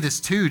me say this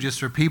too, just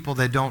for people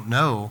that don't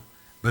know,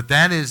 but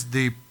that is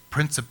the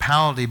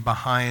principality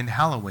behind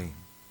Halloween,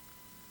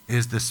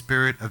 is the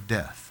spirit of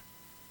death.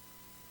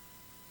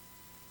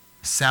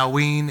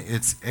 Samhain,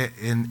 it's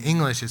in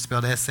English it's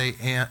spelled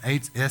Samhain,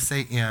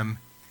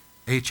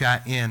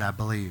 I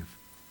believe.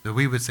 So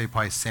we would say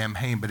probably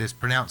Samhain, but it's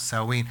pronounced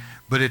Samhain.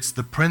 But it's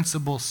the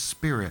principal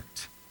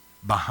spirit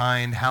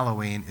behind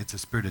Halloween. It's a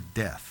spirit of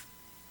death.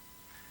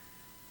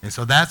 And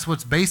so that's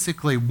what's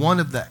basically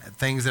one of the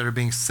things that are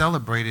being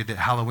celebrated at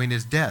Halloween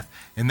is death.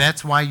 And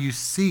that's why you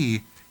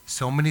see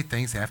so many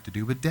things that have to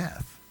do with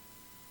death.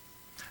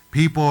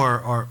 People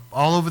are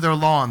all over their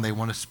lawn. They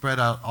want to spread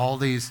out all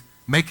these,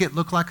 make it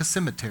look like a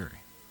cemetery.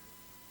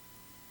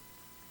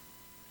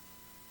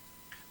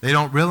 They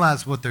don't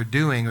realize what they're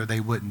doing or they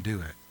wouldn't do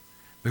it.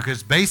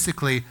 Because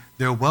basically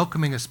they're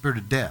welcoming a spirit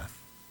of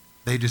death.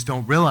 They just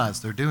don't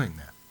realize they're doing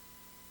that.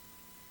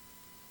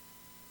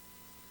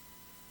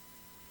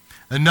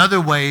 Another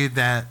way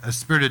that a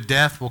spirit of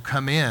death will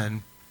come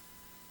in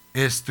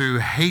is through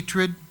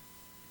hatred,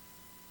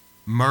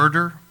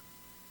 murder.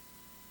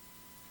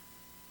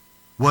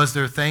 Was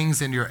there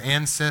things in your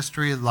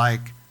ancestry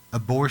like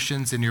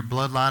abortions in your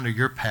bloodline or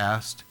your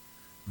past,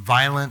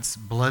 violence,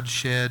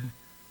 bloodshed,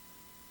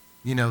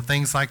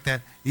 things like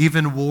that,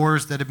 even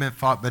wars that have been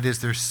fought, but is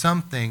there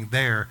something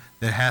there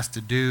that has to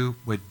do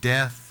with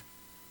death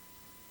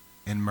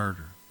and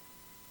murder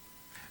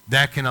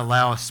that can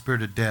allow a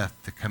spirit of death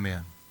to come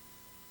in?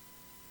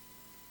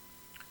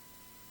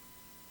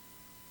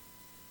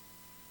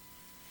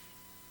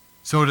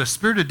 So the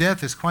spirit of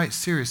death is quite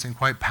serious and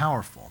quite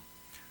powerful.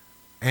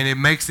 And it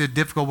makes it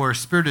difficult where a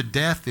spirit of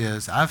death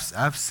is.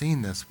 I've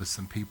seen this with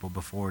some people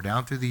before.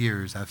 Down through the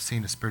years, I've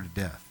seen a spirit of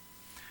death.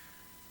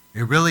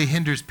 It really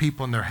hinders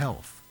people in their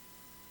health.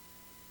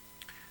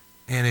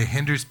 And it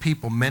hinders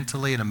people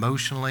mentally and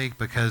emotionally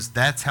because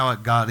that's how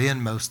it got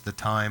in most of the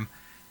time.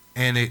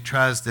 And it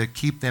tries to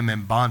keep them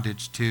in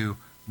bondage to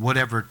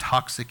whatever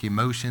toxic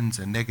emotions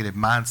and negative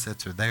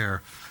mindsets are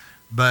there.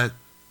 But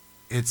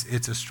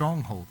it's a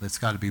stronghold that's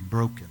got to be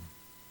broken.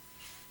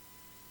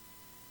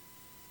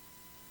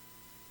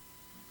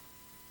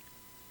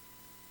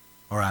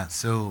 All right,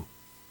 so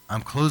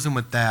I'm closing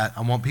with that.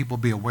 I want people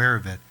to be aware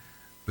of it.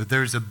 But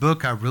there's a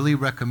book I really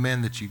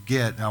recommend that you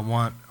get, and I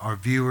want our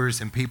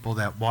viewers and people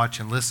that watch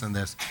and listen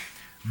to this,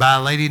 by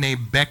a lady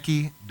named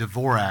Becky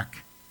Dvorak,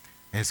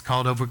 and it's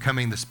called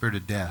Overcoming the Spirit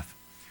of Death.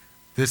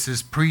 This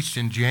is preached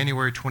in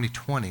January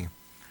 2020,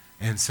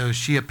 and so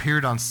she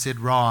appeared on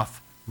Sid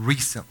Roth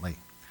recently.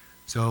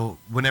 So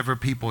whenever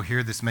people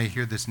hear this, may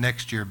hear this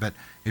next year, but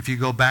if you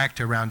go back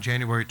to around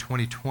January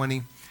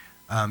 2020,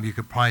 you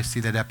could probably see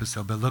that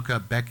episode. But look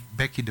up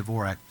Becky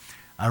Dvorak.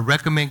 I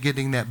recommend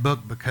getting that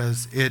book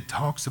because it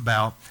talks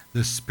about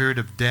the spirit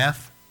of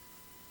death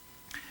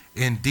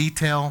in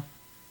detail,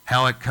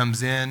 how it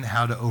comes in,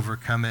 how to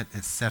overcome it,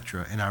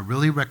 etc. And I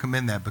really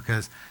recommend that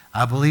because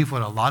I believe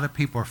what a lot of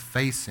people are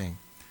facing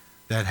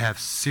that have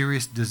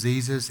serious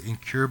diseases,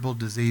 incurable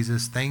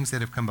diseases, things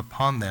that have come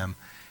upon them,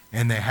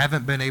 and they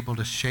haven't been able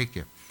to shake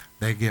it.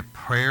 They get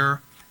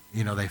prayer,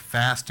 they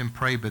fast and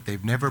pray, but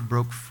they've never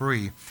broke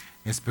free.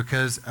 It's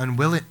because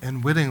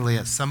unwittingly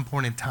at some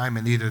point in time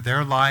in either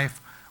their life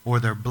or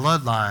their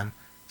bloodline,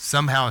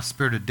 somehow a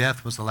spirit of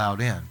death was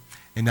allowed in.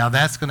 And now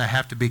that's going to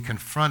have to be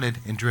confronted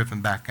and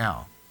driven back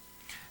out.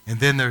 And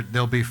then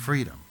there'll be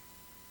freedom.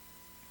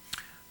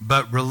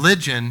 But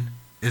religion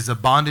is a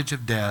bondage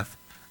of death.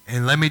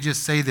 And let me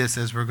just say this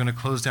as we're going to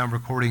close down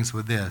recordings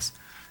with this.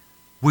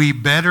 We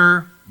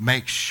better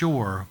make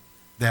sure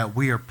that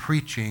we are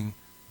preaching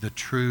the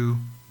true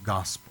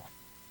gospel.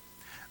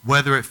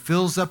 Whether it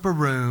fills up a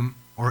room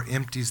or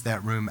empties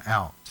that room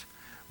out.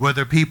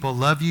 Whether people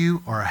love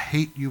you or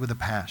hate you with a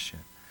passion.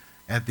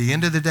 At the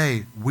end of the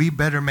day, we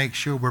better make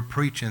sure we're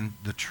preaching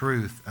the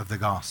truth of the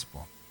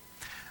gospel.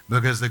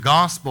 Because the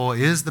gospel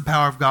is the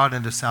power of God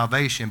unto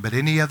salvation, but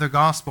any other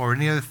gospel or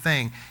any other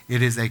thing,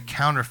 it is a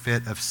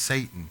counterfeit of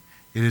Satan.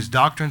 It is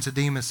doctrines of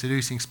demons,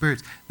 seducing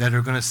spirits that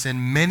are going to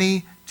send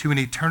many to an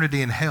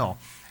eternity in hell.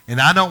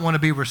 And I don't want to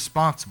be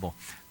responsible.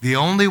 The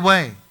only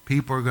way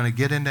people are going to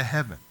get into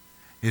heaven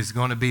is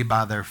going to be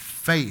by their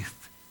faith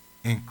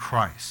in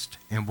Christ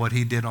and what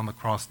he did on the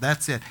cross.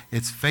 That's it.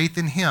 It's faith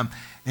in him.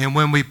 And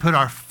when we put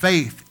our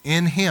faith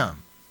in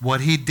him,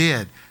 what he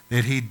did,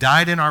 that he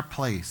died in our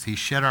place, he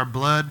shed our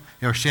blood,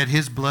 or shed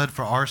his blood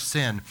for our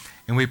sin,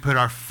 and we put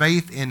our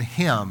faith in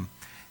him,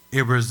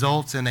 it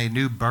results in a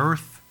new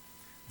birth.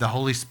 The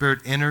Holy Spirit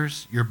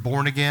enters, you're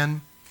born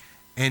again,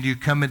 and you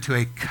come into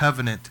a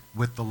covenant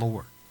with the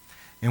Lord.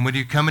 And when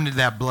you come into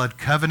that blood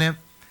covenant,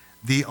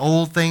 The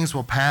old things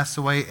will pass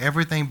away.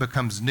 Everything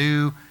becomes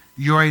new.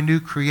 You're a new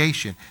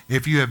creation.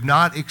 If you have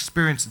not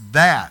experienced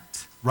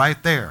that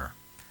right there,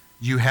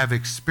 you have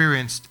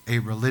experienced a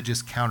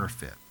religious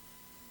counterfeit.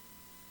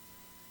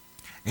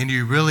 And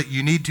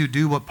you need to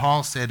do what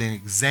Paul said and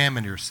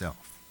examine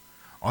yourself.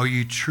 Are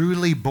you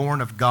truly born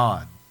of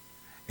God?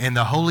 And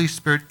the Holy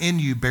Spirit in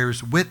you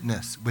bears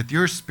witness with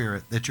your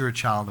spirit that you're a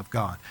child of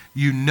God.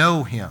 You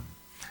know him.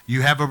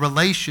 You have a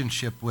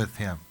relationship with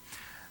him.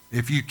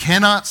 If you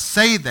cannot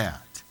say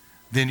that,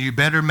 then you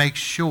better make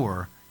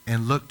sure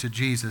and look to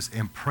Jesus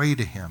and pray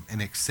to him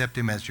and accept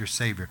him as your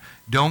Savior.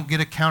 Don't get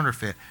a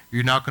counterfeit.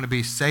 You're not going to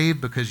be saved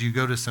because you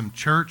go to some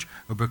church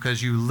or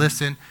because you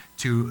listen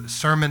to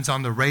sermons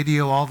on the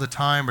radio all the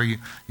time, or you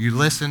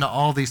listen to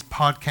all these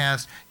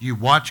podcasts, you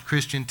watch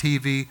Christian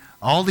TV,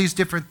 all these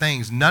different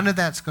things. None of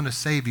that's going to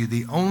save you.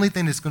 The only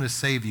thing that's going to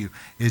save you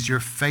is your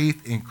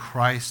faith in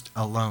Christ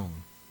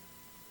alone.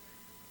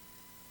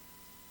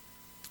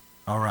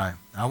 All right.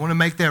 I want to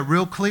make that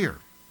real clear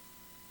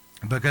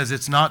because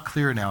it's not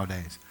clear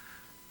nowadays.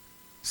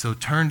 So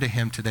turn to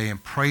him today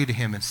and pray to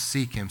him and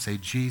seek him. Say,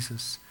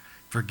 Jesus,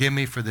 forgive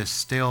me for this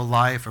stale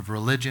life of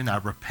religion. I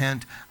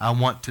repent. I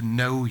want to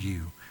know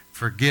you.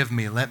 Forgive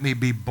me. Let me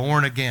be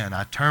born again.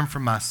 I turn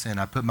from my sin.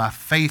 I put my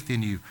faith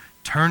in you.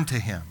 Turn to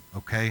him,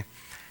 okay?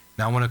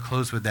 Now I want to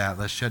close with that.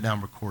 Let's shut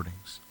down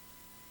recordings.